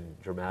engine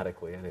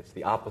dramatically. And it's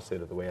the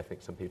opposite of the way I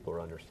think some people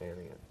are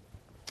understanding it.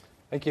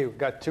 Thank you.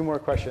 Got 2 more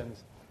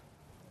questions.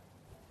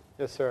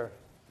 Yes, sir.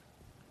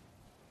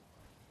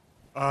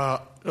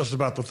 Just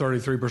about the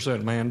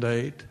 33%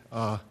 mandate.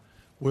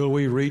 Will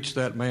we reach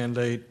that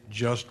mandate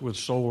just with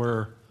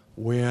solar,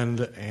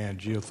 wind, and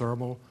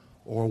geothermal,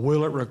 or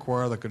will it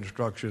require the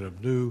construction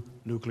of new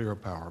nuclear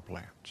power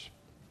plants?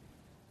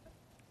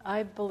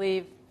 I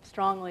believe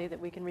strongly that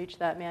we can reach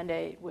that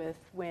mandate with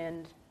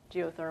wind,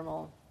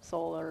 geothermal,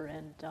 solar,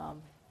 and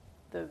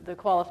the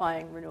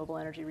qualifying renewable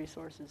energy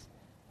resources.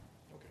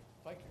 Okay,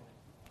 thank you.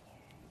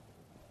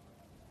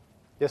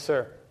 Yes,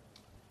 sir.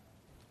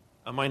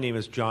 My name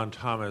is John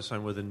Thomas.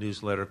 I'm with a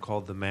newsletter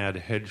called The Mad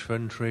Hedge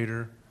Fund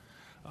Trader.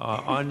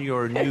 On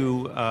your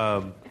new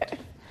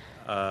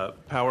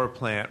power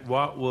plant,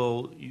 what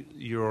will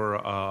your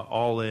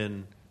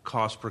all-in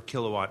cost per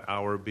kilowatt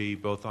hour be,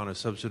 both on a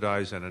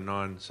subsidized and a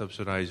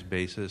non-subsidized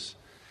basis?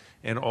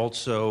 And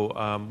also,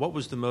 what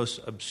was the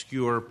most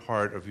obscure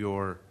part of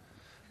your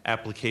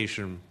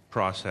application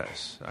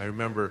process? I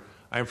remember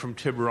I'm from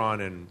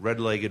Tiburon, and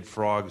red-legged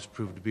frogs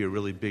proved to be a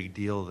really big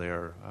deal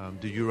there.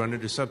 Did you run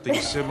into something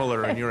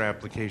similar in your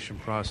application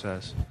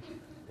process?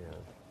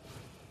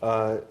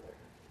 Yeah.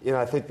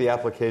 I think the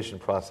application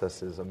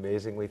process is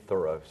amazingly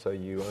thorough. So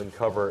you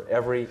uncover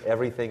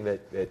everything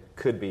that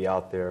could be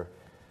out there.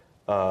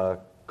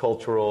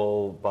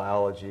 Cultural,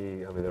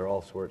 biology, there are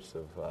all sorts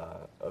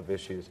of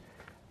issues.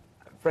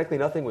 Frankly,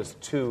 nothing was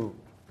too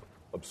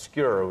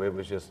obscure. It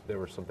was just there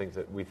were some things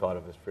that we thought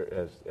of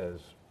as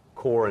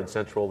core and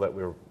central that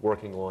we were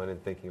working on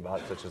and thinking about,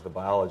 such as the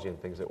biology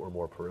and things that were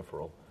more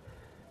peripheral.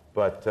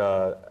 But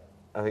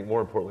I think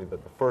more importantly,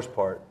 the first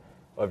part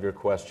of your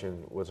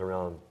question was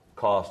around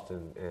cost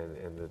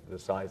and the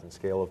size and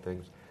scale of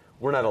things.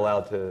 We're not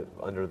allowed to,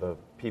 under the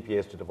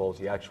PPAs, to divulge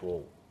the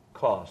actual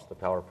cost, the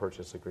power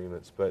purchase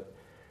agreements, but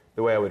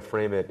the way I would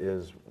frame it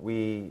is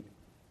we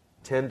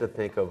tend to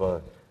think of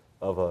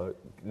a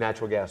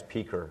natural gas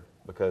peaker,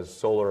 because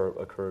solar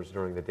occurs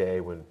during the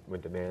day when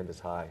demand is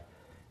high,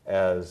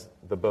 as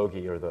the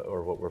bogey or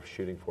what we're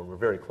shooting for. We're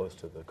very close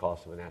to the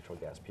cost of a natural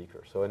gas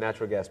peaker. So a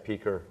natural gas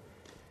peaker,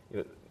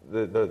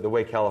 the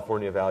way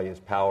California values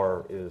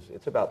power is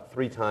it's about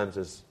 3 times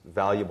as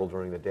valuable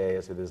during the day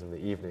as it is in the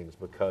evenings,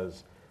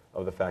 because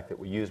of the fact that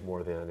we use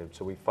more then. And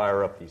so we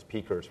fire up these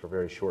peakers for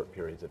very short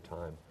periods of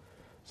time.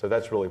 So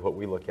that's really what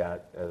we look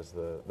at as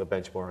the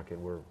benchmark,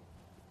 and we're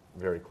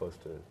very close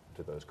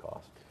to those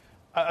costs.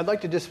 I'd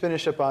like to just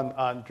finish up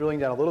on drilling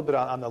down a little bit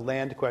on the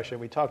land question.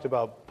 We talked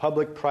about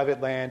public,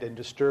 private land and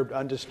disturbed,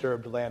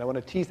 undisturbed land. I want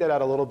to tease that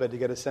out a little bit to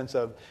get a sense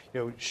of,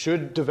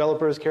 should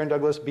developers, Karen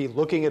Douglas, be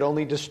looking at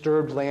only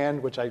disturbed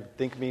land, which I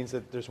think means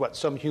that there's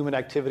some human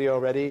activity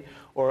already,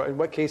 or in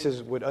what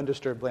cases would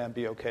undisturbed land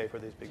be okay for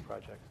these big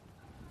projects?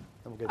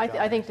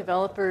 I think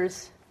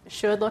developers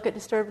should look at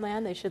disturbed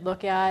land. They should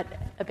look at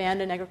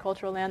abandoned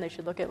agricultural land. They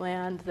should look at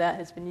land that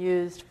has been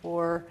used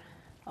for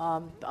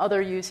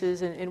other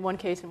uses. In one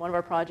case, in one of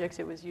our projects,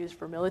 it was used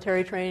for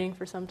military training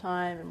for some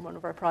time. In one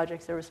of our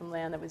projects, there was some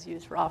land that was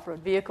used for off-road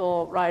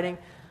vehicle riding.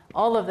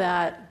 All of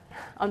that,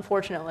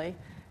 unfortunately,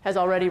 has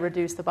already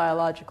reduced the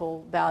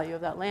biological value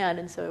of that land,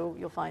 and so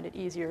you'll find it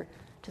easier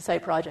to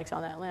site projects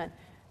on that land.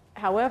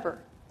 However,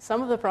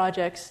 some of the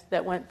projects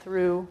that went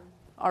through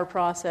our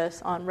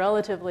process on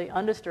relatively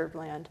undisturbed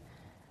land,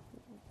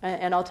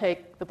 and I'll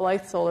take the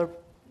Blythe Solar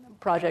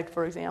project,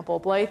 for example.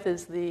 Blythe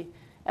is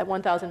at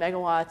 1,000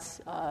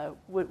 megawatts,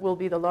 will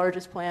be the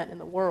largest plant in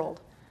the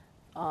world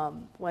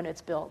when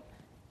it's built.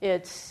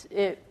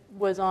 It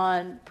was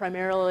on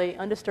primarily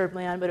undisturbed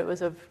land, but it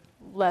was of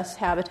less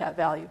habitat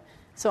value.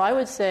 So I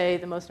would say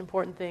the most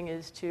important thing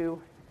is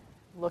to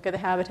look at the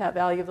habitat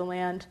value of the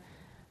land.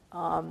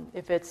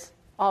 If it's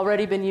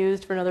already been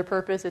used for another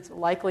purpose, it's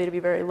likely to be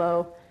very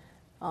low.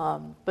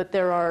 But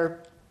there are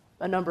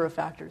a number of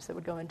factors that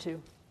would go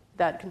into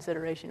that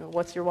consideration.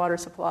 What's your water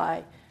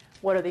supply?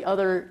 What are the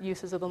other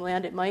uses of the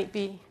land? It might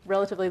be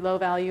relatively low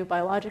value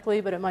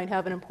biologically, but it might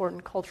have an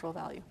important cultural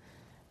value.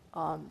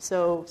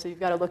 So you've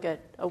got to look at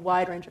a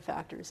wide range of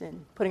factors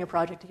in putting a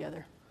project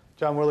together.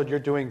 John Willard, you're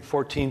doing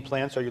 14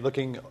 plants. Are you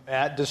looking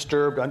at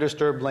disturbed,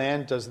 undisturbed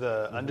land? Does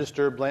the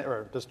undisturbed land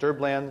or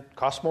disturbed land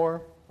cost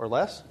more or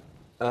less?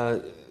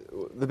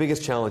 The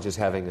biggest challenge is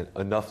having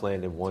enough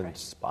land in one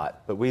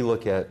spot. But we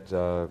look at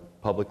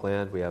public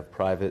land. We have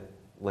private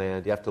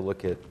land. You have to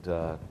look at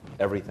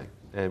everything.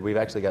 And we've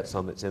actually got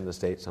some that's in the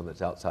state, some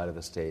that's outside of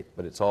the state.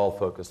 But it's all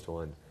focused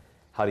on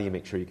how do you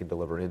make sure you can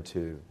deliver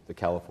into the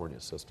California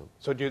system?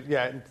 So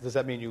does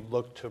that mean you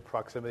look to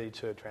proximity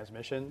to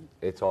transmission?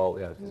 It's all,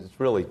 it's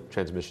really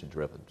transmission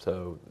driven.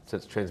 So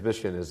since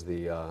transmission is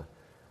the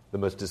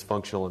most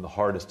dysfunctional and the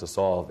hardest to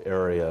solve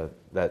area,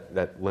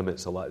 that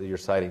limits a lot. Your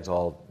siting's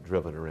all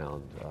driven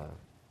around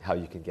how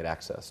you can get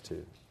access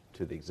to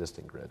the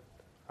existing grid.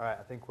 All right,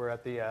 I think we're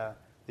at the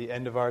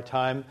end of our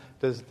time.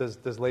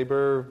 Does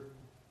labor,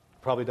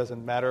 probably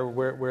doesn't matter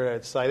where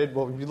it's sited.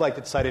 Well, you'd like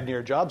it sited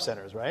near job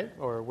centers, right?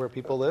 Or where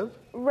people live?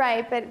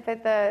 Right, but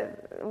the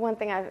one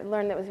thing I've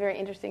learned that was very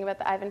interesting about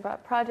the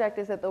Ivanpah project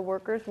is that the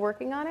workers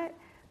working on it,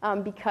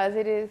 because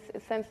it is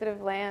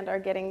sensitive land, are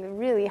getting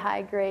really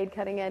high-grade,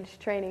 cutting-edge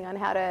training on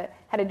how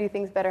to do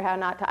things better, how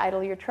not to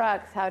idle your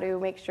trucks, how to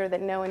make sure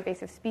that no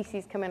invasive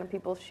species come in on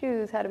people's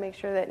shoes, how to make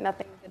sure that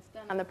nothing gets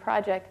done on the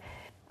project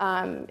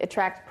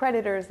attracts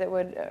predators that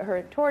would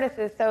hurt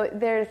tortoises. So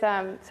there's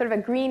sort of a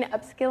green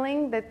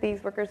upskilling that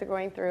these workers are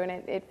going through, and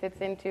it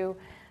fits into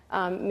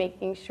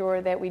making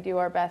sure that we do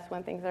our best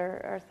when things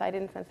are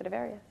sited in sensitive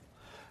areas.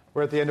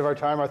 We're at the end of our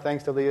time. Our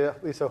thanks to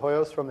Lisa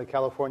Hoyos from the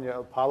California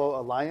Apollo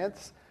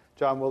Alliance,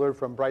 John Willard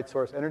from Bright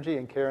Source Energy,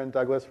 and Karen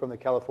Douglas from the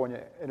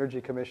California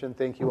Energy Commission.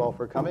 Thank you all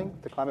for coming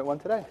to Climate One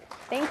today.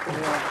 Thank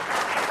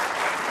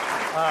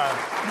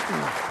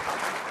you.